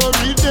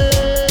every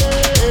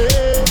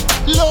day.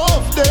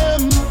 Love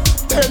them.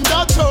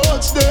 Tender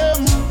touch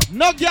them.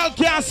 No girl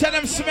can say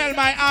them smell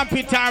my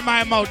armpit or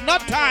my mouth. No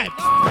time.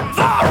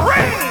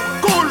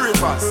 Cool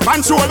rivers.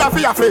 Man shoulder for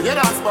your flame. Yeah,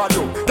 that's for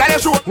you. Tell you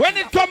show. When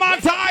it come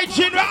on to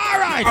hygiene,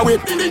 alright. I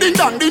wait. Ding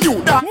dong, the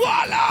new da.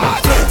 Voila.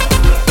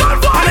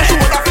 Man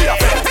shoulder for your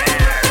flame.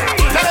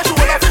 Tell you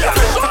shoulder for your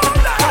flame.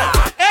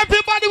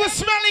 Everybody was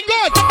smelling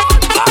good.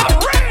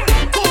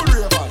 Cool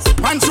rivers.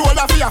 Man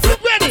shoulder for your flame.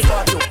 Ready.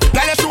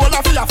 Tell you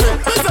shoulder for your flame.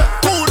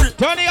 Cool rivers.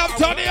 Turn it up,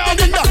 turn it up.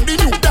 Ding dong, the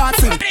new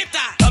dancing.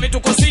 Dame tu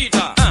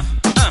cosita.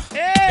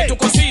 Hey. Tu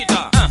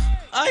cosita.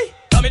 Ay.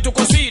 Dame tu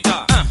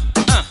cosita.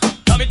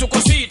 Dame tu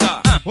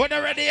cosita. When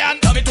they're ready and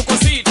dame tu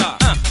cosita.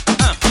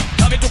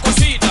 Dame tu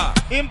cosita.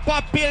 him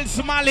pop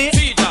pills Mali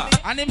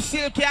and him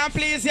still can't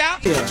please ya.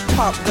 Yeah.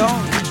 Pop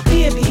down.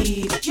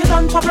 Baby, you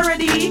done pop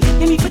already.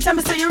 You need to tell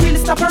me say you really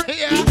stop already.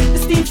 Yeah. The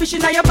steam fish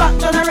in your back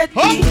done already.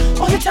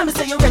 Oh, you tell me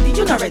say you ready,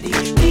 you not ready.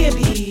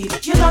 Baby,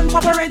 you done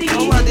pop already.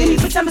 You need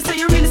to tell me say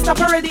you really stop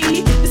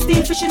already. The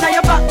steam fish in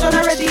your back done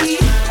already.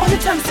 Oh, you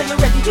tell me say you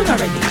ready, you not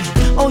ready.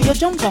 Oh, you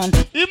jump on.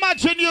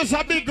 Imagine you're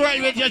a big girl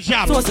with your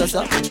job.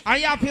 So.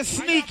 And you have to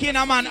sneak in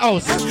a man's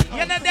house.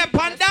 You're not there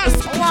on that.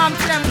 Want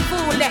them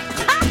fool.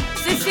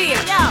 Sissy, yo,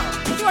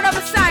 you want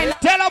to sign?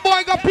 Tell a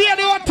boy go pay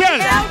the hotel.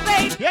 Yeah,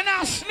 babe. You're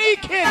not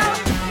sneaking.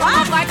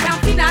 Wow, I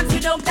can't finance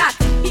without that.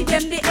 Give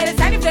them the L's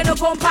and if they don't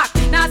come back.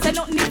 Now say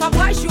nothing if a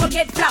boy sure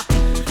get flap.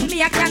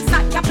 Me, I can't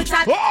start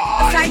capital.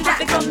 Sign that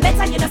become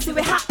better, you know, see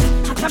we hot.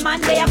 Hot a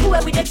man, they are cool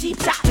with the cheap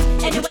chat.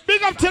 Anyway.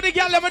 Big up to the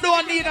girl, we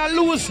don't need a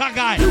loser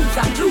guy.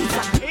 Loser.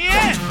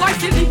 Yeah. Boy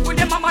still live with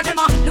them mama, them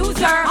a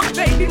loser.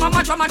 Baby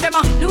mama, drama, them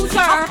a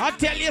loser. I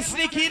tell you,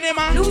 sneaky them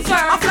a loser.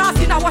 A floss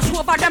in a wash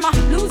over them a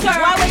loser.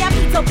 Why when you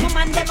meet up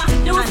woman, them a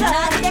loser.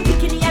 And them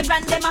picking your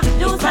grand, them a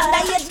loser. And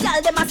the age girl,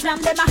 them a slam,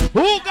 them a.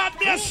 Who got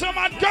me some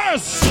and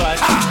girls?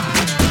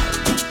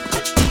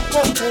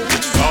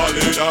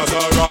 Solid as a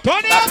rock.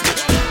 Turn it up.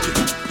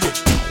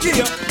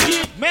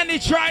 Many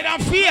tried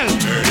and failed.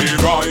 Many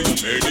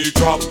rise, many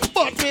drop.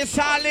 But we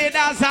solid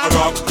as a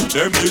rock.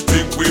 Them you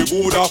think we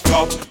would have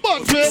flopped.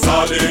 But we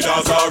solid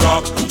as a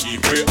rock.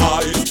 Keep we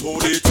eyes to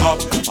the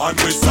top. And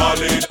we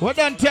solid. We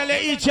don't tell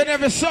you each and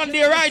every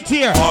Sunday right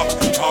here.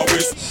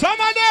 Some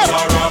of them.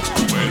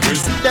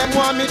 Them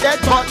want me dead,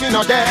 but me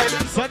no dead.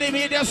 So they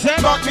made you say,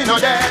 but me no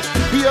dead.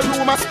 Be a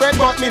rumor spread,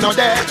 but me no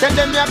dead. Then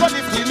them me a go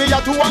live till me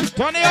a to one.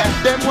 Turn it up.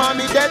 Them want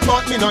me dead,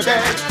 but me no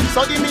dead.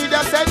 So the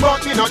media said,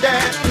 but me no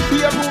dead.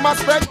 Be a rumor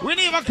spread. We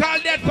never call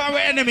dead for our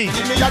enemy.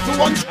 Give me a to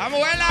one. I'm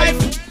well life.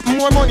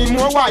 More money,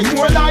 more wife,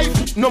 more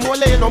life. No more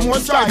lay, no more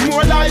strife.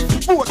 More life.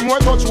 Both more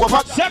touch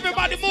over. So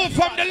everybody move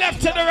from the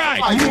left to the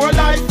right. More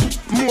life.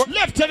 More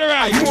left to the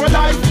right. More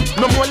life.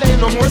 No more lay,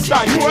 no more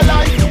strife. More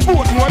life.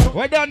 Both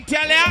more. We don't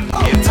tell ya. So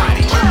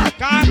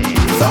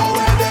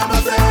when them a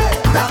say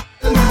that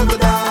never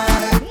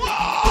die.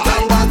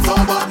 Tell that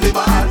somebody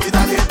bad it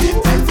a get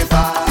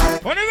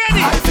intensified. When you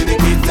ready? I see the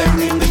kids them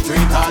in the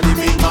street. All the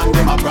big man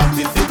them a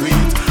practice the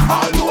creed.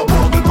 All who a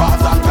bubble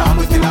pass and cram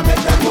we still a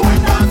make them do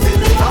it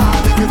dancing it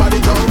hard. Everybody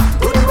jump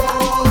to the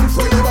bounce,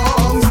 to the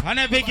bounce. And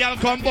every girl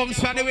come bounce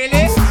for the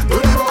willy. To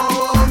the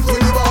bounce, to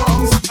the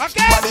bounce.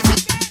 Okay.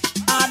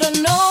 I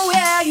don't know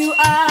where you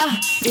are.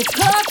 It's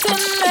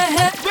hurting my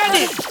head.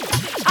 Ready?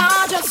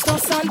 I just saw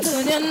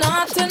something you're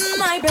not in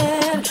my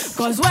bed.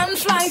 Cause when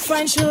fly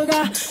find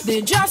sugar,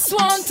 they just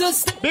want to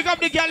stay. Big up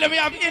the girl, we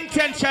have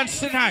intentions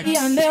tonight.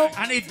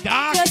 And it's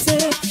dark.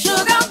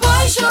 Sugar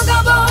boy,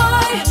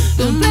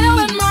 don't play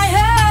with my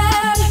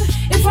head.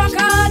 If I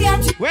can't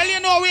get you. Well, you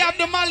know we have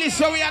the Mali,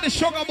 so we have the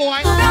sugar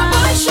boy.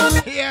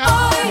 Sugar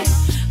boy,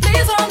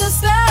 please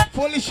understand.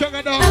 Fully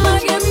sugar dog. Never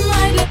give me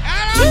my day.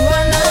 You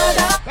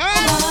another.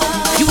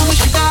 You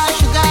sugar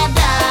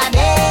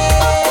daddy.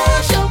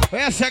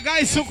 Yes, a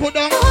guy suku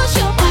dong.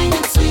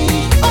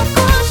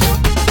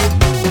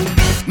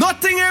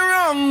 Nothing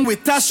wrong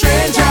with a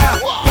stranger.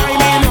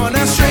 Whining on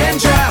a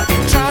stranger.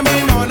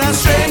 Charming on a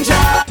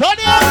stranger.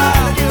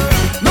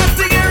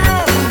 Nothing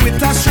wrong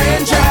with a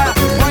stranger.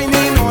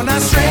 Whining on a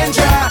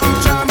stranger.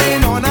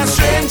 Charming on a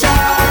stranger.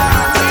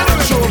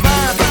 Show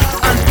back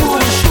and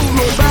push.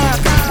 Go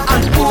back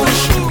and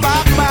push.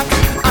 Back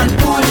and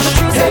push.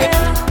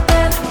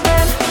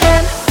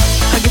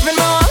 I give him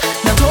all,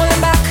 not holding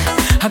back.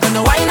 I'm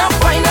gonna wind up.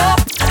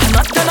 I'm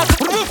not gonna.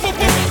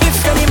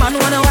 If any man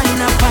wanna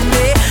wind up on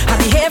me, I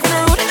behave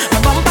rude, my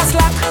bumper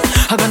slack.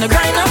 I'm gonna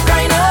grind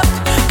up.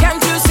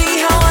 Can't you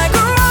see how I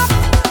grew up?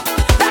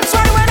 That's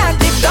why when I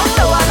dip down.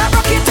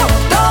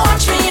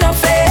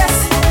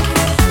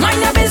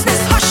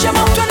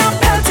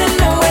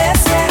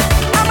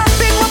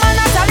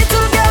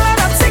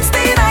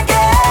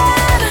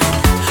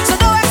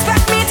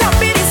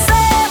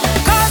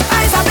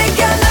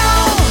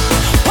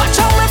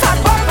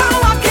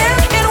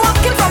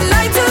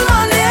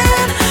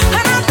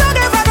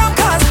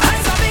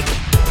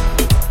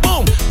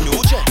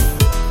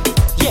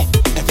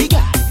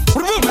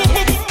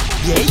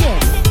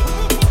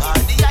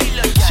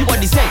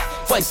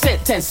 Foi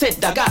 7, 7,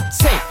 da gat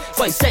 5.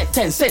 Foi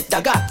 7, 7,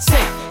 da gat 5.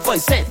 Foi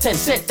 7,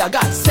 7, da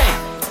gat 5.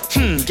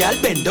 Girl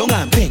bend down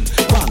and bing,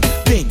 bang,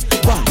 bing,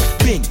 bang,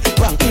 bing,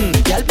 bang.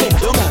 Girl bend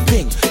down and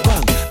bing,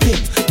 bang, bing,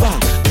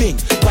 bang, bing,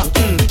 bang.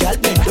 Girl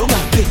bend down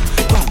and bing,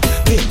 bang,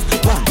 bing,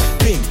 bang,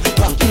 bing,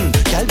 bang.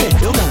 Girl bend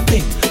down and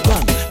bing,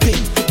 bang, bing,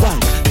 bang,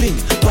 bing,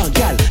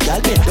 bang. Girl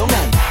bend down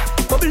and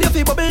bubble your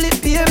feet, bubble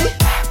it, baby.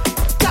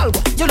 Girl,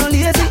 you no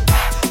lazy.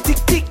 Tick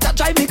tick, that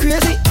drive me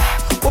crazy.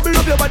 Bubble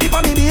up your body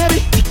for me, baby.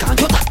 Tick and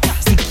you tap,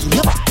 stick in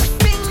your back.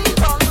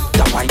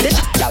 That why the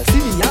shot, girl see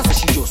me and say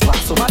she just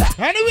want some of that.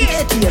 Anyway,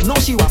 no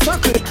she was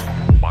circle.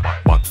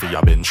 Back for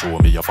your bench, show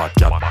me your fat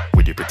cat.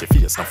 With the pretty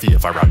face, no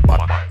favor rat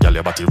bat. Girl,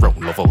 your body round,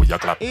 love how you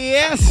clap.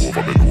 Yes.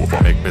 Over me, over,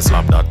 make me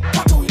slap that.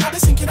 You know the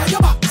sinking on your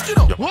back.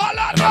 You're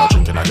not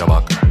drinking on your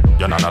back.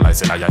 You're not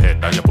analyzing on your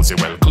head and your pussy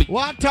well clean.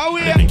 What are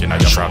we? Thinking on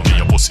your shrug,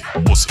 your pussy,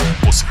 pussy,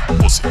 pussy,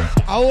 pussy.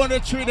 I wanna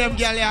treat them,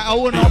 girl. I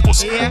wanna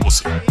pussy,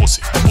 pussy,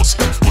 pussy, pussy,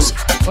 pussy.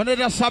 Wanna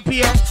just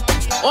appear.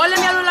 All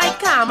them yellow like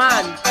car,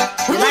 man.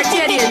 Like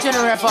Teddy and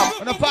General Rep up.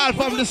 Wanna fall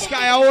from the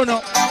sky, I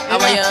wanna. How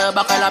are you?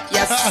 Buckle up,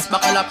 yes.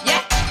 Buckle up,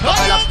 yeah.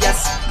 Buckle up,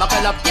 yes.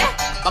 Buckle up, yeah.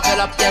 Buckle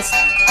up, yes.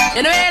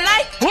 You know what you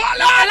like? What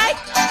you like?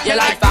 You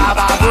like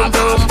baba boom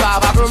boom,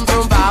 baba boom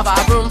boom,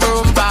 baba boom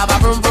boom, baba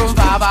boom boom,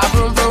 baba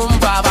boom boom,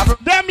 baba boom.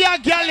 Them your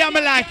girl, you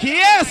me like,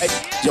 yes. Hey,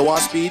 you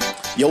want speed?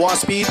 You want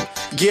speed?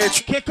 Gear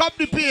 3. Kick up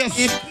the pace.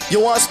 You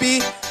want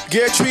speed?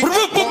 Gear 3.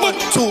 1,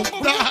 2.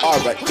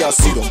 Alright, y'all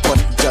see them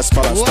point, just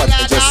balance point,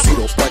 and just see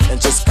them point,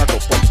 and just cock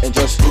up point, and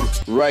just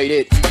ride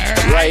it,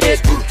 ride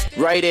it,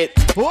 ride it.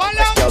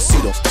 Y'all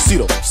see them, see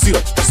them, see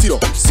them, see them,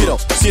 see them,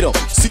 see them,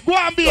 see them. Go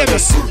on, baby.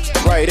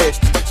 Ride it,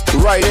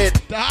 ride it.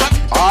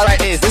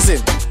 Alright,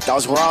 listen, that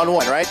was round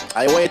 1, right?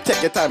 I want you to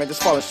take your time and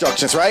just follow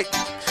instructions, right?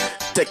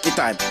 Take your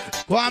time.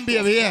 Go on,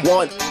 baby, yeah.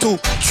 1, 2,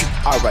 3.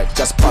 Alright,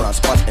 just balance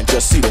one and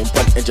just see them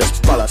one and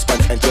just balance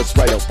one and just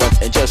ride up one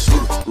and just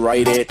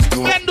ride it.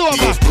 Bend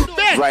over,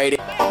 bend. Ride it.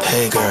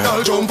 Hey girl,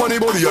 I'll jump on the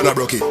body and I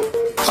broke it.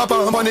 Hop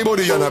on the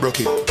body and I broke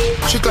it.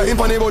 She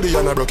climb on the body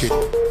and I broke it.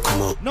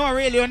 Come on. No,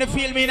 really, you wanna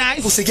feel me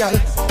nice? Pussy girl,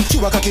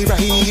 you a cocky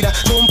rider.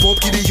 Jump up,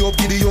 giddy up,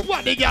 giddy up.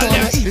 What the girl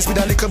there? This with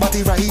a little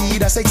body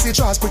rider. Sexy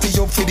dress, pretty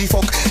up for the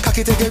fuck.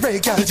 Cocky take a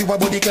break, girl, you a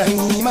body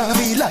climber.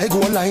 Feel like go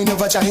line of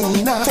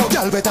vagina. For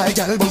girl, better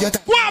girl, boy, you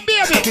what,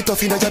 baby? Cocky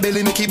tough in your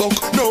belly, make it buck.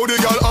 Now the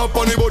girl up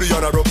on the body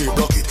and I broke it,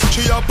 broke it.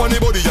 She up on the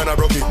body and I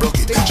broke it, broke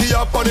it. She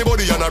up on the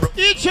body and I broke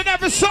it. Each and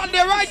every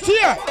Sunday right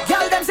here.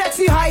 Girl, them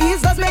sexy high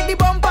heels does make the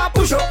bumper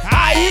push up.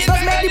 High heels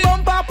does make the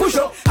bumper push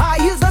up. High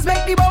heels does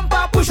make the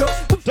bumper push up.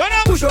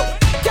 Push up.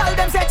 Girl,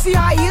 them sexy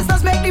high heels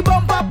does make the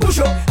bumper push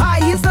up. High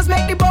heels does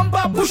make the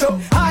bumper push up.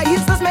 High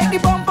heels does make the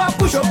bumper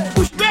push up.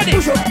 Ready?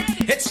 Push up.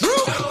 It's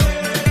true.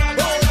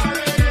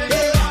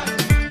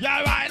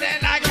 You're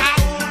riding like a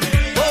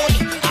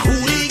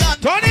hooligan.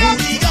 Turn it up.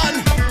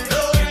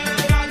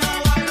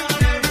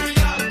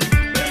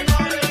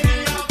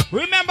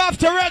 Remember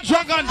after Red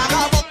Dragon.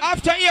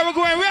 After here we're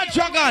going Red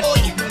Dragon.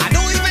 I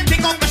don't even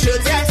take off my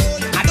shirt yet.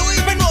 I don't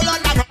even roll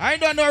on that. I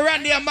don't know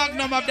Randy and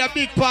Magnum of the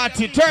big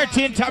party.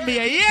 13th of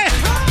May, yeah.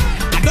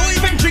 I don't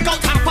even drink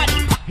out half of it.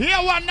 Here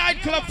one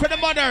nightclub for the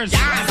mothers.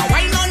 Yeah, so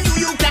why not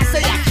you can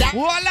say that.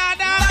 Voila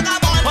now.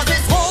 For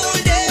this whole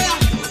day,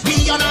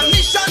 we on a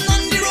mission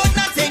on the road,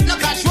 not take no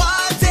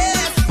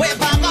casualties. We're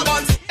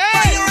vagabonds,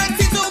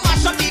 priority to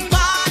mash up the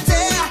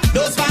party.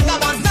 Those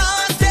vagabonds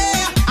nasty,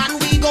 and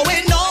we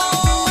going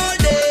all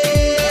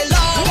day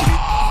long.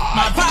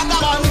 My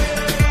vagabond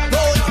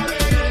road.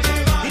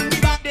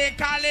 They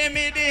calling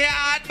me the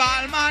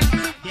hardball man.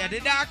 Yeah,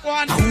 the dark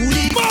one.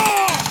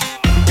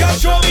 Girl,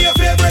 show me your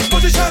favorite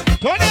position.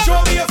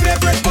 Show me your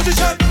favorite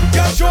position.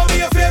 Girl, show me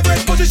your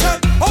favorite position.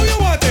 How you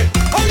want it?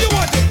 How you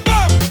want it?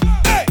 Bam!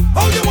 Hey!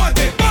 How you want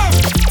it? Bam!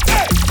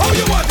 Hey! How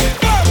you want it?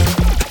 Bam!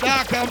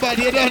 Dark and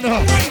body, you don't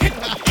know.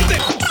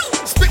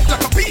 Spit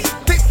like a pea,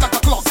 tick like a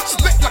clock.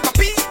 Spit like a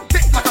pea,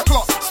 tick like a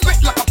clock.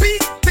 Spit like a pea,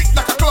 tick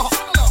like a clock.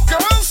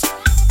 Girls,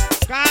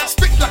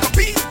 spit like a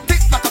pea,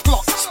 tick like a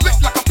clock.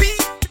 Spit like a pea.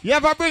 You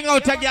ever bring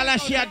out a girl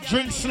and she a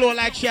drink slow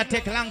like she a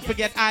take long to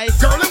get ice?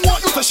 Girl, I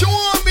want you to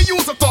show me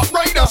use a top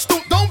rider.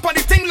 Stoop down for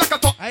the thing like a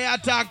top. I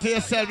talk to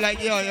yourself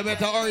like, yo, you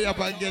better hurry up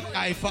and get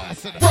high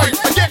faster. Right,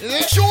 again,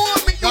 show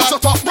me use a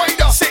top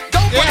rider. Sit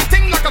down for the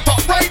thing like a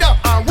top rider.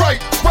 And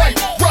right.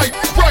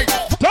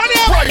 Turn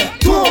it up. Right.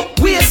 Don't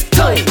waste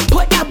time.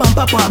 Put that bump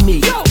up on me.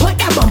 Put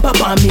that bump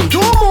up on me.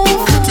 Don't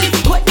move.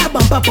 Put that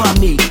bump up on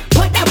me.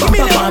 Put that bump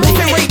up on me.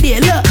 Right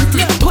there, look.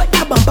 Put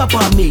that bump up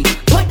on me.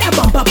 Put that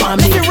bump up on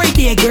me. Right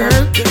there, girl.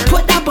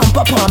 Put that bump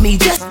up on me.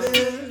 Just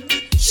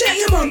shake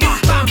your bumper.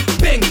 Bam,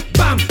 bing,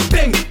 bam,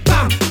 bing,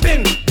 bam,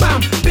 bing, bam,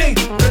 bing.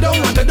 Go down,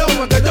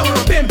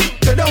 bim.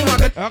 Go down,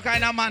 what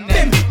kind of man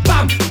bim,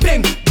 bam,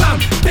 bing,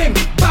 bam, bing,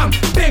 bam,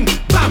 bing,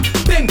 bam,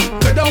 bing.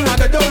 Go down,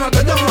 bim. Go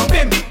down.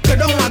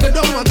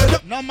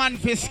 No man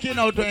fi skin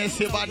out when you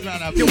see bad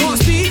man up. You want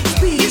speed?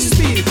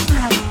 Speed.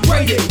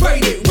 Ride it.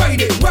 Turn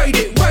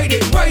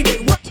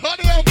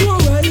it up. You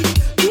alright.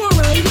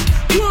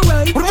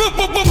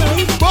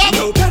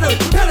 No, pedal.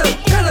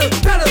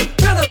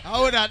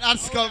 How that? that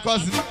skull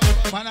cousin.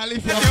 Man, I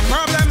lift you up. Your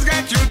problems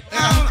get you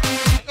down.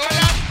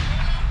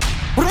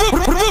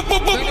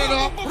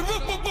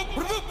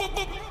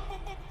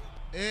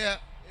 Yeah.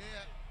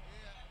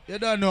 You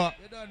don't know.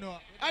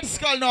 That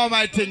skull know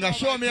my thing.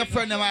 Show me a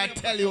friend and I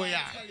tell you,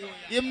 yeah.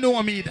 Him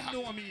know me that.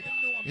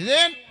 You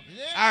see?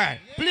 Alright,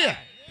 play.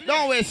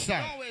 Don't waste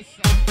time.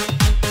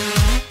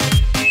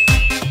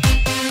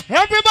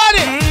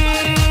 Everybody!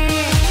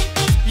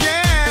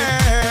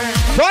 Yeah!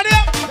 Turn it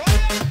up!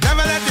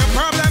 Never let your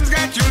problems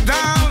get you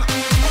down.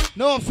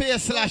 No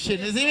face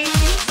slashing, you see me?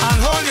 And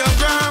hold your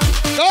ground.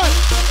 Good!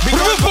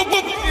 Because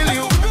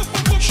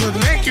you should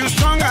make you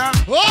stronger.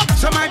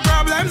 So my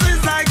problems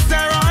is like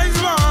steroids,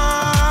 boy.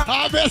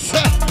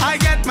 I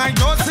get my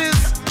doses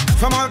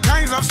from all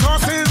kinds of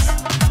sources.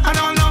 And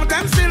all of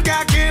them still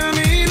can't kill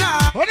me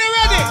now. Are you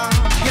ready?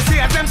 You see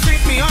as them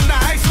sweep me on the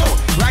ice, so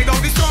ride out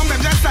the storm,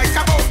 them just like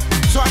a boat.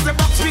 So as the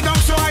box me down,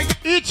 so I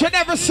each and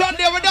every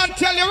Sunday we don't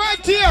tell you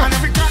right here. And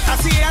every cat I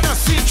see, I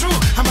just see through.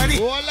 I'm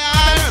ready.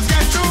 Others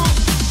get through.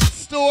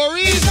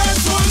 Stories.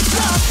 Jesus won't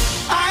stop.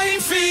 I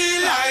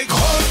feel like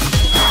hope.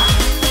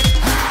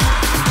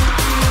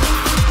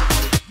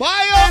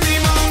 By any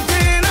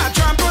mountain, I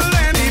trample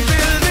any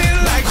building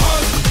like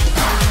hope.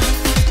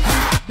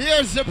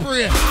 Here's the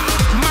prayer.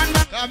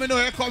 I know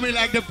you're coming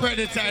like the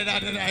predator.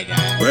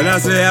 When I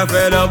say I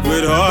fed up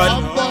with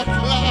hard,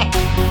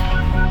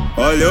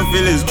 all you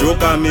feel is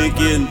joke I'm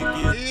making.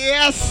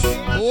 Yes.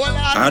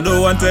 I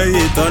don't want to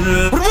hate on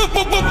her,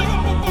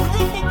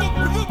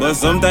 but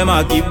sometimes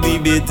I keep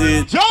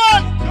debating.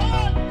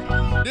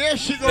 John! There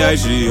she goes. Yeah,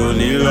 she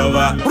only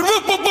lover,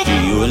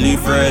 she only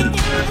friend.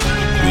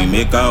 We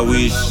make a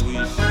wish,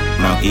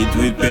 knock it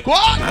with pen.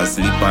 I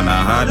sleep and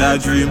I had a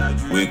dream.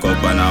 Wake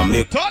up and I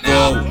make go.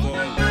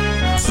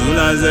 Soon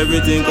as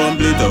everything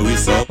complete, we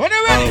saw. What I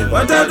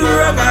do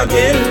wrong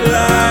again,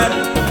 lad?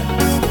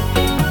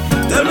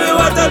 Tell me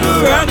what I do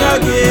wrong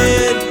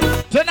again.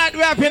 Tonight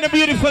we're having a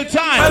beautiful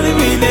time. I live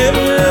with them,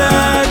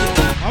 lad.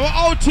 I'm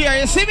out here,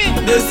 you see me?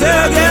 They say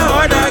I get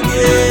hard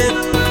again.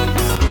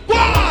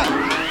 What?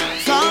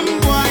 Some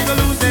boy go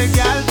lose their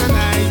girl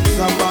tonight.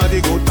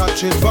 Somebody go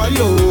touch it for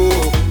you.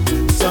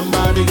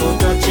 Somebody go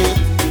touch it.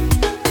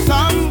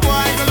 Some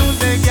boy go lose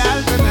their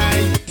girl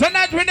tonight.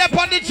 Tonight we're up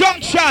on the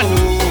junction.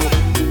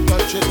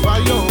 Touch it for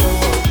you.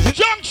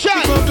 Junction.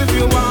 She goes if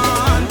you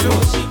want to.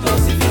 She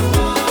goes if you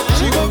want.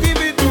 She go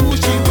give it to who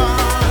she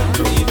want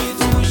to. Give it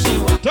to who she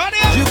want. Turn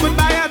it up. She could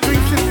buy her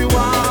drinks if you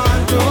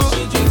want to.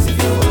 She drinks if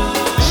you want.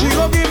 She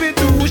go give it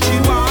to who she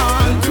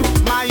want to.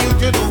 My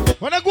youth, you know.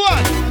 Wanna go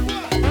on?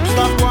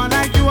 Stop one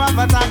like you have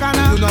a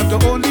tagana. You're not the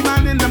only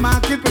man in the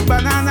market with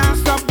banana.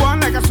 Stop one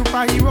like a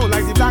superhero,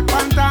 like the Black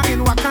Panther in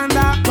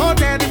Wakanda. Go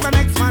there if the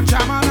next man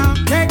shamana.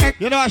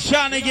 You know a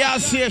Shani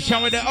gas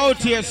station with the out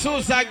here,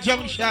 Suicide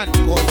Junction.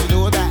 Oh, you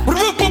know that. No,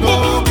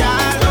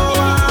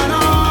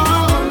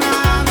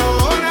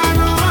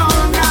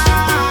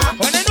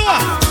 What you know?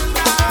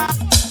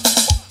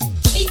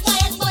 Be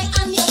quiet, boy,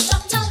 I'm your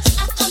doctor.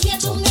 I come here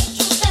to make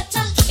you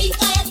better. Be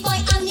quiet, boy,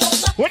 I'm your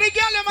doctor. What the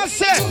girl am I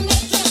say?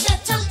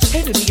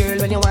 Hey baby girl,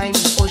 when you whine,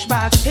 push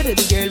back. Hey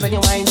baby girl, when you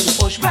whine,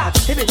 push back.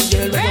 Hey baby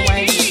girl, when you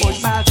whine, push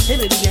back. Hey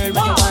baby girl,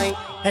 when you whine.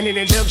 And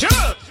then jump,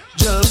 jump.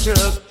 Jump, jump,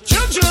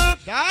 jump,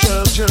 jump,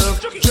 jump,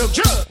 jump, jump,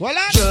 jump,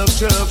 voila, jump,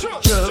 jump,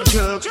 jump,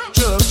 jump,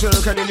 jump,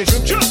 jump, and then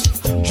jump, jump,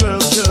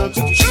 jump, jump,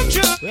 jump,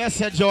 jump. Where's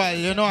the Joel?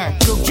 You know her.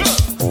 Jump,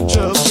 jump,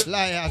 jump,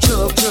 liar.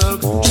 Jump,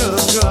 jump, jump,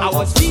 jump. I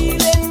was feeling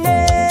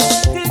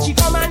it till she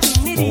come and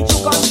give me the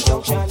juke on the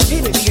junction.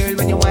 Hey baby girl,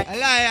 when you whine, a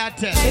liar,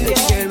 tell. Hey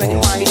baby girl, when you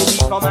whine, baby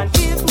come and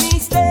give me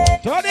stay.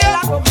 Turn it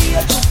up. I go be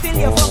a juke till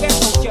you forget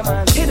about your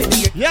man. Hey baby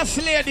girl. Yes,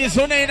 ladies,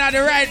 who ain't at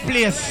the right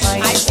place.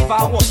 I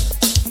never walk.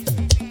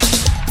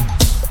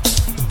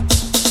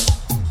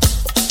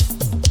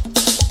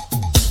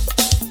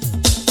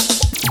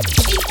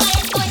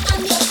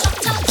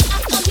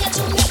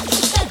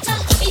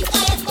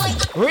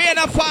 Rain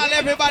or fall,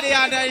 everybody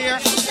under here.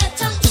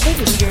 Hey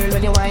baby girl,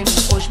 when you whine,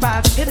 push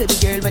back. Hey baby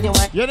girl, when you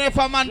whine. You know if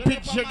a man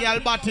picture girl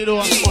body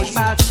don't push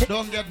back.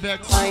 Don't get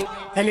vexed.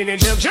 And then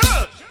jump,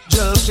 jump,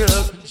 jump,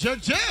 jump,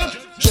 jump, jump,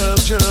 jump,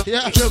 jump,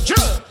 yeah, jump,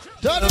 jump.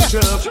 Jump,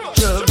 jump,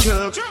 jump,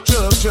 jump,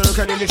 jump, jump,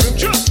 and then jump,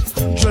 jump,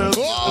 jump,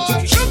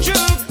 jump,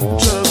 jump,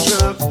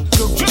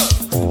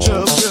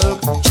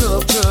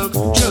 jump,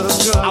 jump,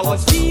 jump. I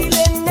was feeling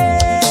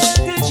it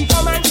till she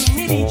come and give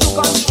me the juke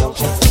on the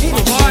junction.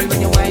 Come on, when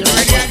you whine, you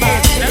ready again?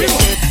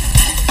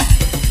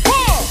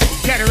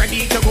 Get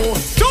ready to go.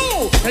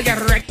 Two, get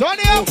ready. Turn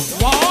it up.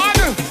 1,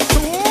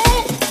 2,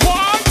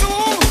 1, 2.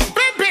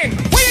 Bing, bing.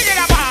 Where you get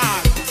a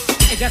bar?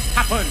 It just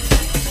happened.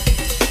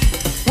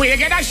 Where you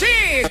get that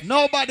shit?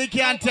 Nobody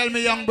can tell me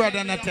young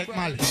brother not take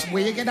Mali.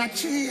 Where you get that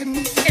shit?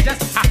 It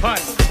just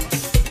happened.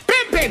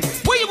 Bim bim.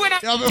 Where you gonna?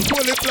 You have a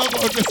fully plug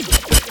out this.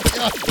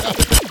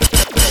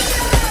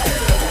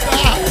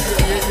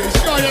 You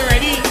sure you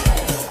ready?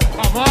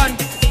 Come on.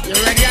 You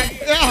ready?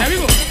 Yeah. There we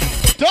go.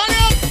 Turn it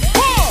up.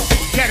 4.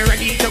 Get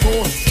ready to go.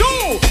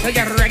 2.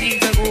 Get ready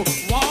to go. 1, 2.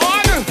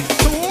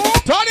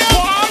 Turn it up.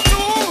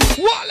 1,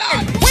 2.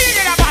 Voila. Where you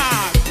get a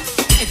bar?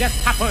 It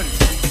just happened.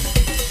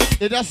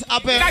 It just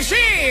happened. That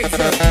shit.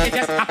 It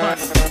just happened.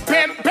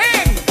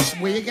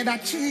 Pimpin'. Where you get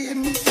that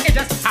chain? It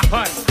just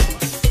happened.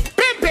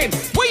 Pimpin'.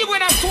 Where you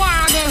gonna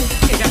swag?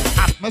 It just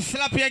happened. Me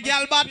slap your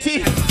girl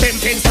body.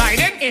 Pimpin'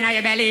 sliding in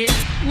your belly.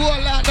 Whoa,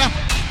 lada.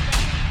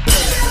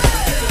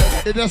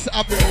 It just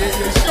happened.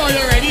 Sure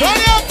you ready?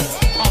 Turn up.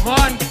 Come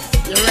on.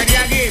 You ready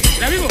again?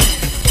 Let me go.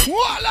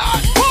 Whoa,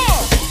 lad.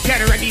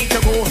 Get ready to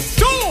go.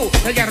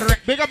 2. Get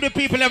ready. Big up the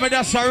people ever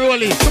just a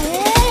rolling. 2.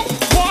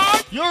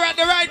 1. You're at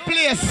the right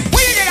place.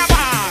 Where you get a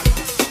bag?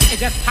 It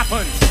just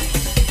happened.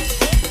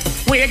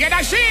 Where you get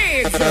that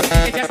shit?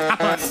 It just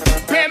happened.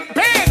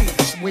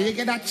 Pimpin'. Where you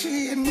get that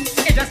chain?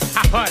 It just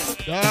happened.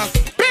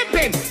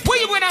 Pimpin'. Where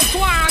you gonna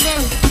swag?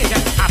 It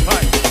just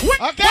happened.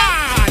 Okay.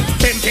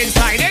 Pimpin'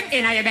 sliding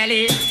in your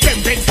belly.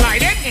 Pimpin'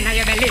 sliding in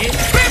your belly.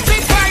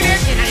 Pimpin'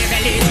 sliding in your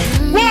belly.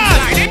 What?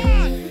 Sliding.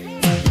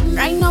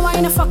 Right now I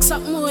in a fuck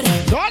up mood.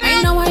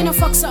 Right now I in a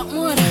fuck up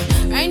mood.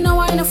 Right now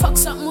I in a fuck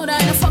up mood. I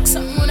in a fuck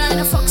up mood. I in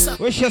a fuck up.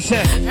 What you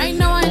say? Right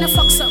now I in a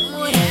fuck up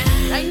mood.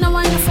 Right now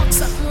I in a fuck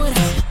up mood.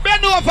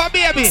 Bend over,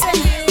 baby.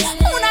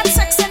 Who not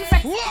sex and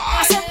vex?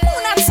 I said who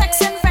not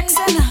sex and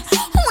vexing?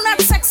 Who not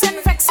sex and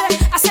vexing?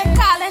 I said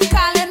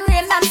calling,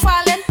 rain and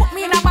falling. Put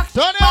me in a back,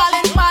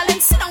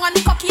 balling. Sit down on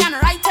the cocky and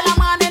right till the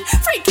morning.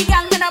 Freaky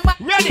gang in a back,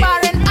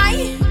 barring.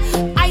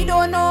 I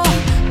don't know.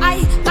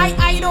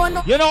 I don't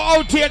know. You know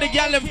out here the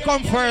girl them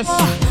come first.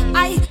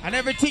 And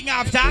everything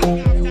after.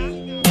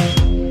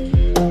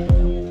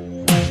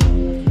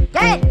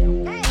 Come!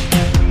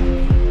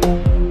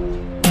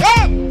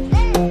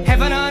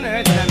 Heaven on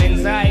earth when I'm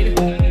inside.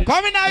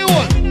 Come in now you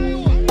want.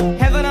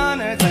 Heaven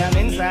on earth when I'm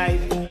inside.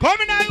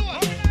 Come in now you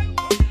want.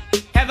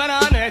 Heaven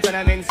on earth when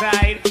I'm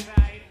inside.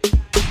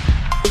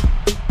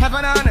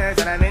 Heaven on earth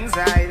when I'm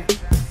inside.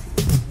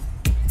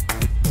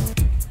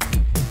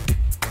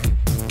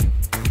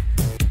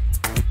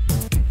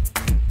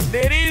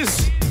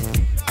 Ladies,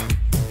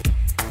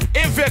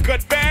 if you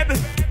could bend,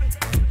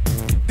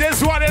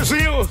 this one is for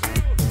you.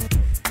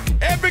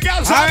 Every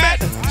girl's on bed.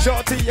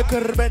 Shorty, you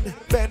could bend.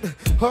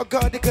 Oh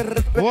God, you could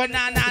bend. Oh,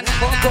 na.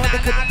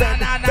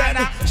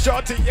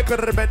 Shorty, you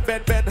could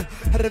bend.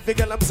 Every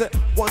girl, I'm saying,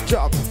 one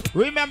job.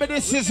 Remember,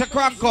 this is a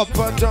crank up.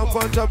 One job,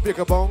 you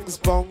can bongs.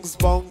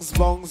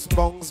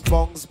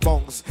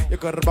 You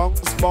could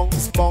bongs.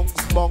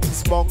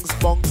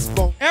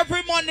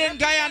 Every Monday in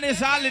Guyana is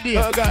holiday.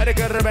 Oh God, you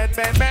could bend.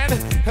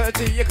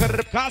 You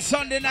could. Cause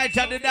Sunday night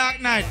at the dark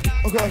night.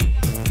 Okay.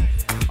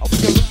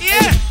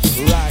 Yeah.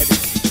 Ride it.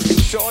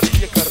 Shorty,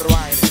 you could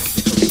ride it.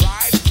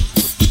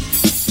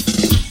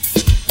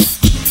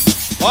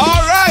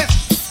 All right.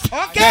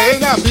 Okay.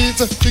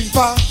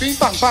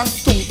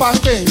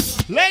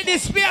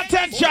 Ladies, pay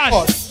attention.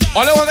 All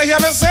I want to hear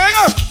me sing.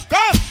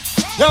 Come.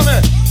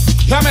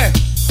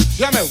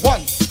 Hear me.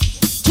 1,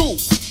 2,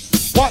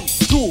 1,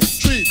 2,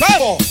 3,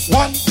 4.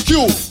 1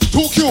 Q,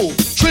 2 Q,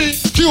 3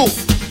 Q.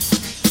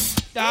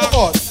 Oh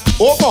God.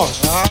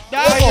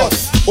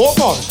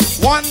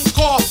 1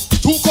 cough,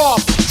 2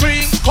 cough,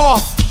 3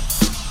 cough.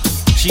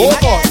 Oh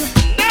God.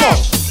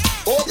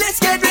 Let's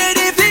get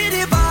ready for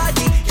the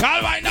party.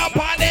 Call right now,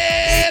 party.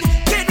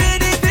 Get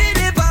ready for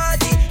the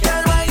party.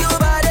 Girl, why your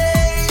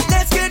body?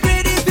 Let's get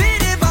ready for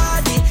the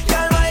party.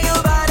 Girl, why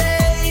your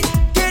body?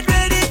 Get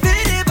ready for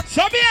the party.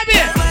 So baby,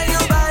 girl, why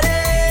your body?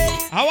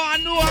 I want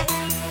to know.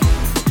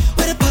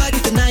 Where the party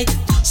tonight?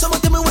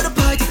 Someone tell me where the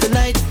party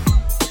tonight.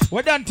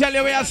 We don't tell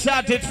you where you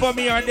started for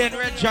me or then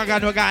Red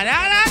Dragon we got.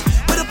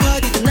 Where the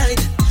party tonight?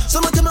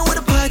 Someone tell me where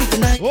the party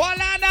tonight. Oh,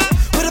 Lana.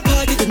 Where the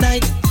party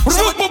tonight? Where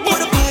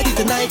the party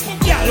tonight?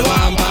 Girl,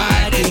 want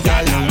party,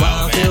 girl, you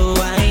want to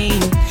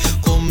wine.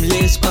 Come,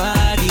 let's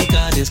party,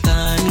 cause it's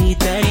carny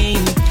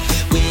time.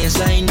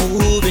 Waistline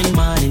moving,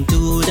 morning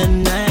to the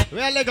night. We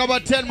have like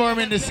about 10 more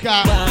minutes,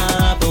 car.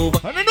 I don't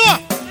know.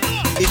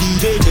 The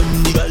DJ,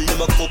 them, the girl,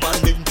 them, a cup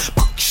and them.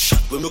 Back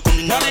shot, when we come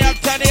in. Turn it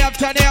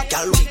up.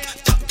 Girl, weak,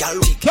 girl,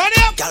 weak. Turn it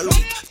up. Girl,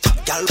 weak,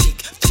 girl, weak.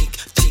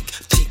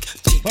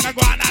 Tick. Wanna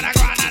go on.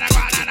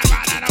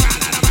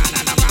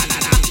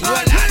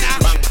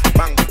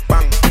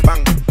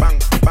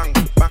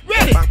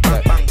 Ready?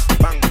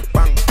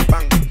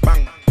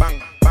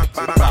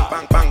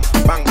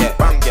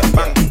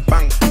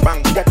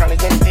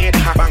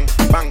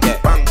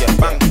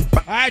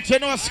 Alright, you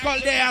know Skull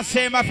there and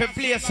say my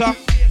play some.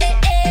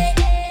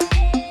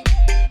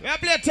 We'll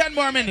play 10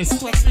 more minutes.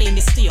 To explain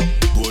this to you.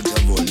 Both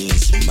of one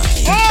is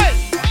mine. Oi!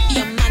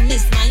 Your man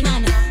is my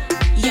man.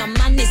 Your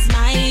man is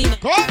mine.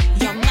 Go.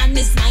 Your man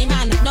is my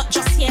man. Not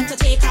just here to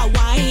take a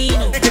wine.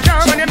 Your Make it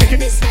jump and you make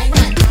it. is my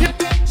man.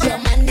 Your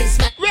man is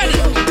my Ready?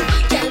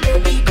 Girl,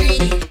 don't be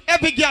greedy.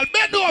 Every girl,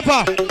 bend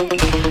over.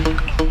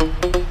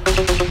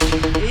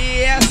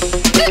 Yes.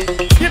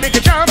 You make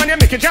it jump and you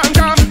make it jump.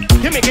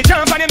 You make it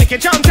jump and you make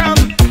it jump.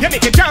 You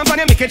make it jump and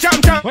you make it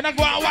jump. When I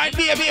go on wide,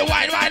 baby,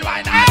 wide.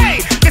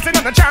 Hey, listen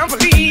on the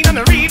trampoline, on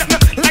the read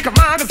like a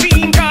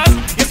magazine, cause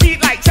you see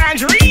it like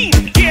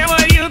tangerine. Yeah,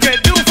 what you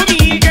could do for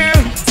me, girl.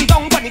 See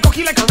down bunny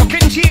cookie like a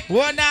rockin' chick.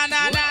 Oh, na.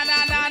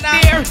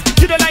 There,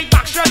 you don't like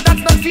backshot,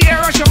 that's not fair.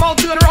 Rush your mouth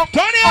to the rock.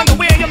 Turn it on the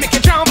way, you make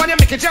it jump and you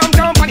make it jump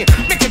and you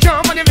make it jump.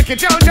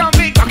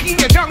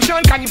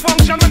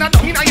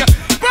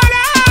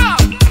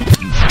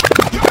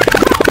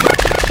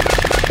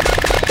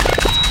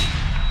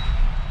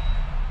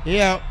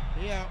 Yeah.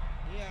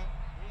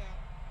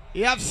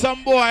 You have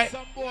some boy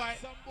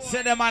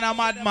say them man a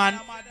madman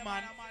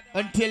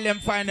until them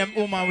find them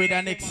woman with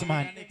the next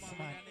man.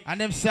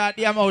 And them start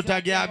them out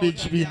a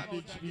garbage bin.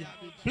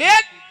 Play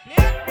it!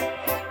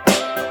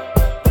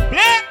 Play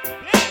it!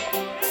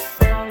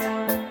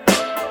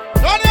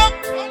 Turn it up!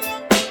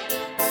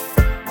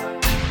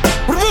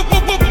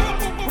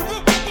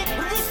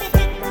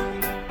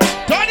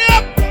 Turn it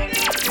up!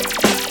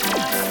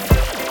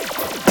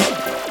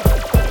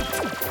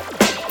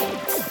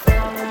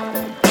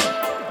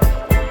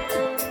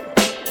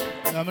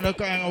 I'm not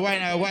going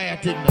to wire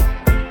thing now.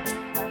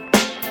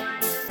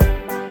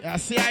 Yeah,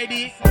 CID.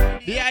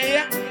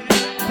 DIA.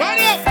 Turn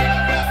it up!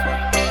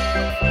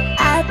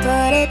 I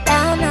put it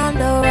down on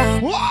the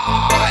run.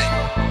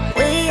 Why?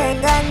 We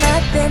ain't got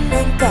nothing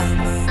in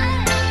common.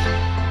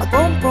 My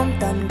boom boom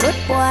done good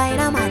boy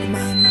and a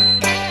madman.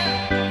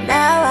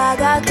 Now I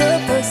got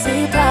good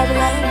pussy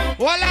problem.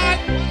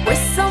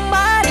 With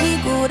somebody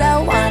good I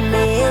want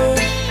me.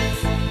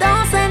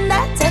 Don't send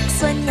that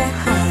text when you're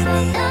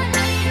honey.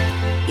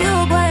 You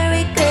gonna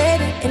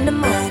regret it in the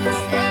morning.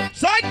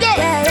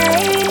 Yeah,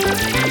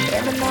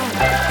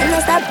 and I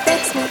stop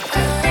text me.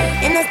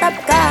 And I stop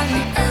call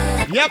me.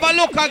 You ever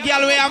look a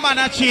girl where a man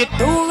a cheat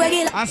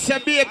and say,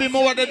 baby, me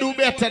want to do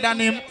better than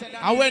him.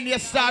 And when you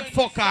start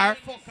fuck her,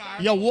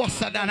 you're worse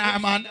than her,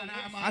 man.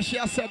 And she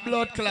has a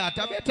blood clot.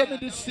 I better me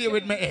this stay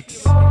with my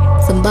ex.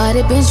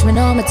 Somebody binge me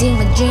on my team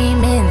with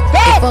dreaming.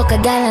 Fuck a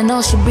gal, I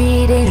know she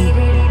breathing.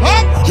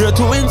 You're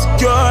too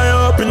insecure,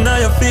 up in all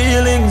your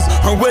feelings.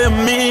 And what you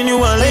mean you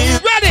want to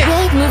leave? Ready?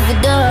 Take me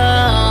for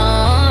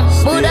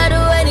dance. Would I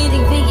do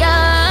anything for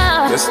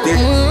ya? Just stick.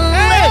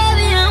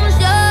 Baby, I'm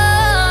sure.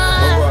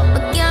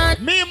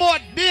 Me more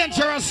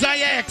dangerous than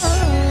your ex.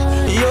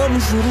 Yo, me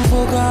should've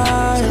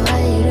forgot.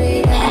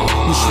 Me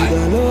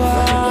should've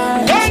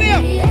loved.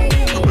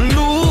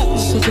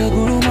 Lose such a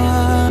good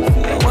man.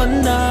 One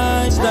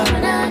night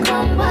stand.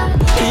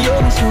 Yo,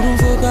 me should've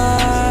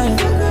forgot.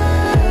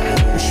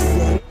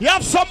 You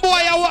have some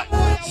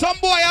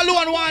boy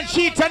alone want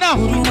cheat now.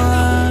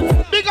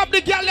 Big up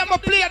the girl, them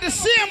play the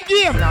same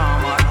game.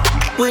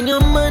 When your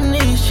money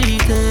is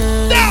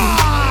cheating,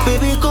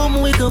 baby,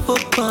 come we can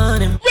fuck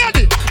on him.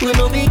 Ready? We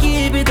know we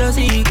keep it a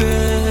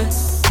secret.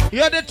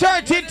 You're the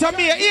 13th to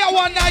me, here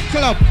one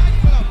nightclub.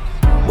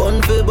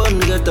 Bun for bun,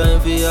 get time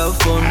for your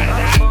fun.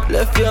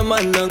 Left your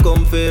man and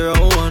come for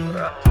round one.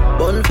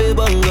 Bun for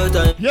bun, get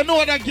time. You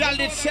know the girl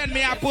did send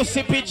me a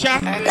pussy picture.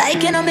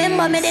 Like you know,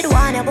 remember me did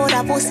one about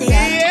a pussy.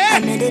 Yeah. I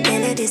made it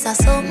tell you this or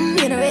something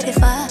you know ready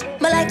for.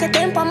 But like a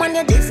temper man,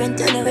 you're different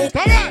generation.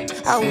 Come on.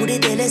 I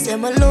would tell you say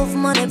my love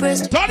money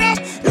breast. Turn up.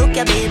 Look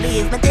ya baby,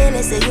 if my tell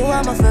you say you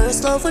are my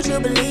first love, would you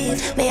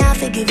believe? May I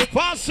forgive you?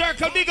 Fast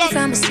circle, big up.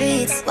 From the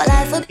streets, well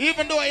I forgive.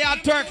 Even though you're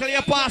turtle,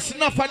 you pass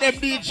enough of them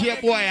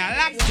DJ boy. I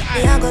like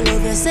that. I gonna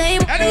love you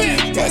same way.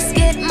 Let's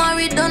get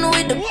married, done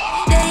with the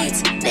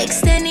dates.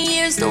 Next 10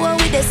 years, do it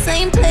with the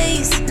same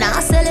place. Now I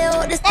sell it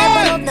out, this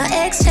table up, no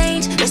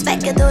exchange.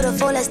 Respect you to the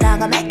fullest, I'm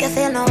gonna make you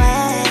feel no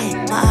way.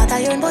 My heart I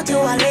yearn, but you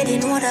already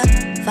know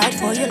that. Fight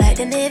for you like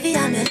the Navy,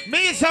 I'm in.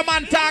 Me is a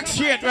man talk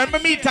straight. When me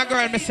meet a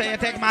girl, me say you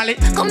take Mali.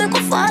 Come and go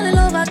fall in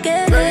love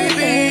again.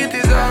 Baby,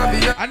 it is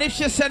obvious. And if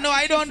she said no,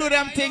 I don't do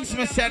them things,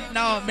 me said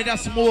no, me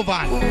just move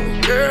on.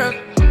 Girl,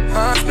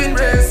 heart's been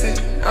racing.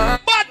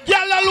 Bad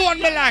girl alone,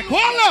 me like,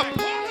 hold up.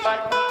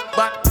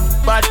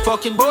 Bad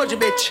fucking bougie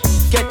bitch,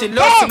 getting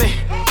lost to me.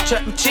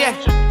 Check my chain,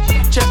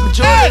 check my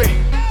jewelry.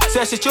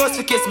 Says she chose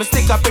to kiss me,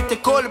 stick up pretty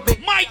cold a bit.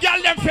 My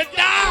girl them fit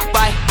down.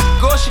 Bye,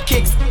 go she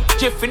kicks.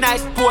 Jiffy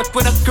nice sport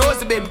when I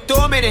close a baby.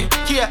 2 minutes,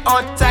 here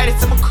outside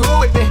it's some cool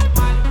with me.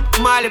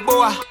 Molly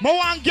boy. My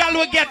one girl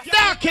will get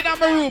dark in my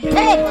room.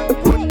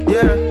 Come.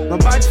 Yeah, my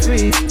bad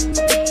free.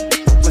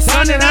 My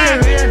son and I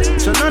rain,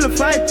 so none of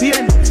fight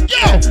pain.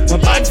 Yo, my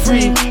bad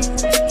free.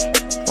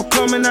 My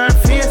come in our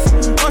face,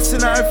 us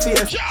in our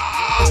face.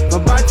 My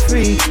bad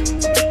free.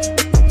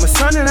 My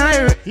son and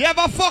I rain. You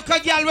ever fuck a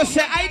girl will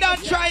say, I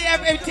don't try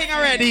everything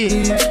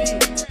already.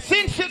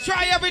 Since you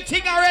try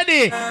everything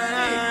already.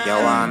 You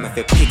want me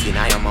to pick in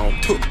your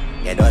mouth too.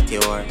 You dirty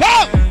word.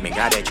 Me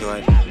got it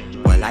joy.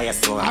 Well I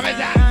saw my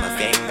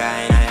finger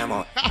in your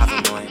mouth. Have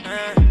a knowing.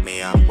 Me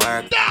have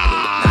work.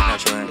 Not no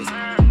choice.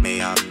 Me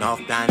have enough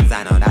plans.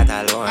 I know that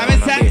alone. I'm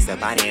a face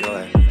up on the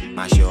door.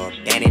 Mash you up.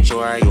 Then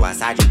ensure you a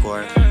Sagittarius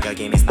core. You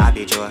give me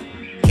sloppy joy.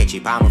 Catch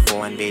you on my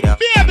phone video.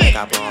 Make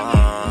up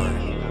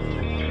on.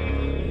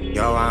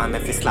 You want me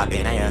to slap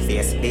in your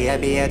face,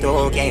 baby, it's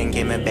okay,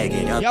 give me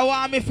begging you. You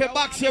want me to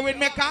box you with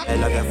me car? I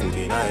love your foot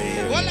in your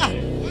ear. Voila.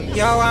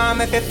 You want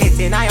me to fit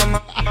in your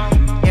mouth.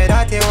 You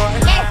dirty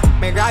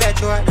word. Me grab your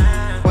throat.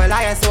 Well,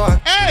 I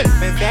swear.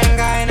 Me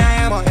finger in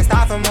your mouth, it's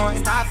start for more.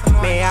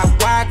 Me have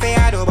work for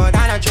you do, but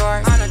I no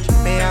chores.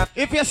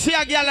 If you see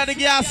a girl at the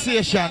gas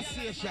station,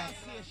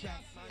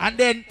 and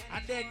then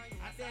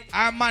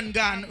our man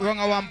gone wrong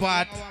at one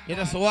part, you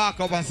just walk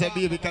up and say,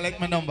 baby, collect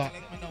my number.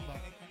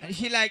 And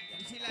she like,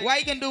 what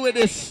you can do with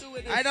this?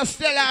 I just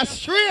tell her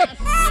straight.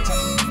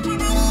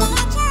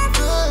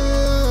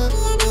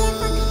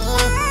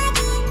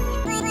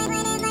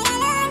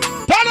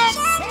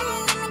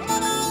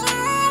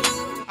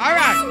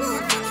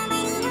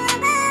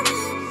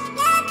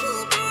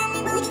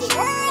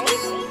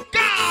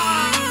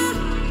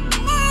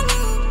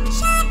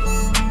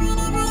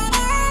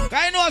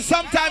 I know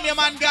sometimes your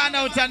man gone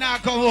out and I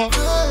come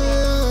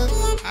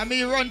home. And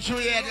me run through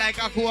your head like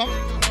a comb.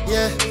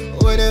 Yeah,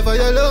 whenever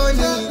you're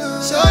lonely,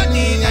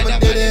 shorty, I'm a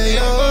dead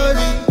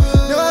in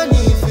no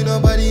need for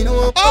nobody,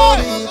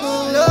 nobody.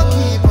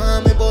 Lucky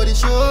for my body,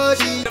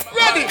 shorty.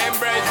 Ready?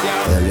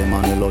 Tell your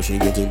man you love, she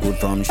get it good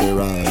from she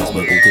rise. But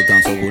put it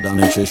on so good and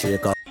make she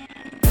shake up.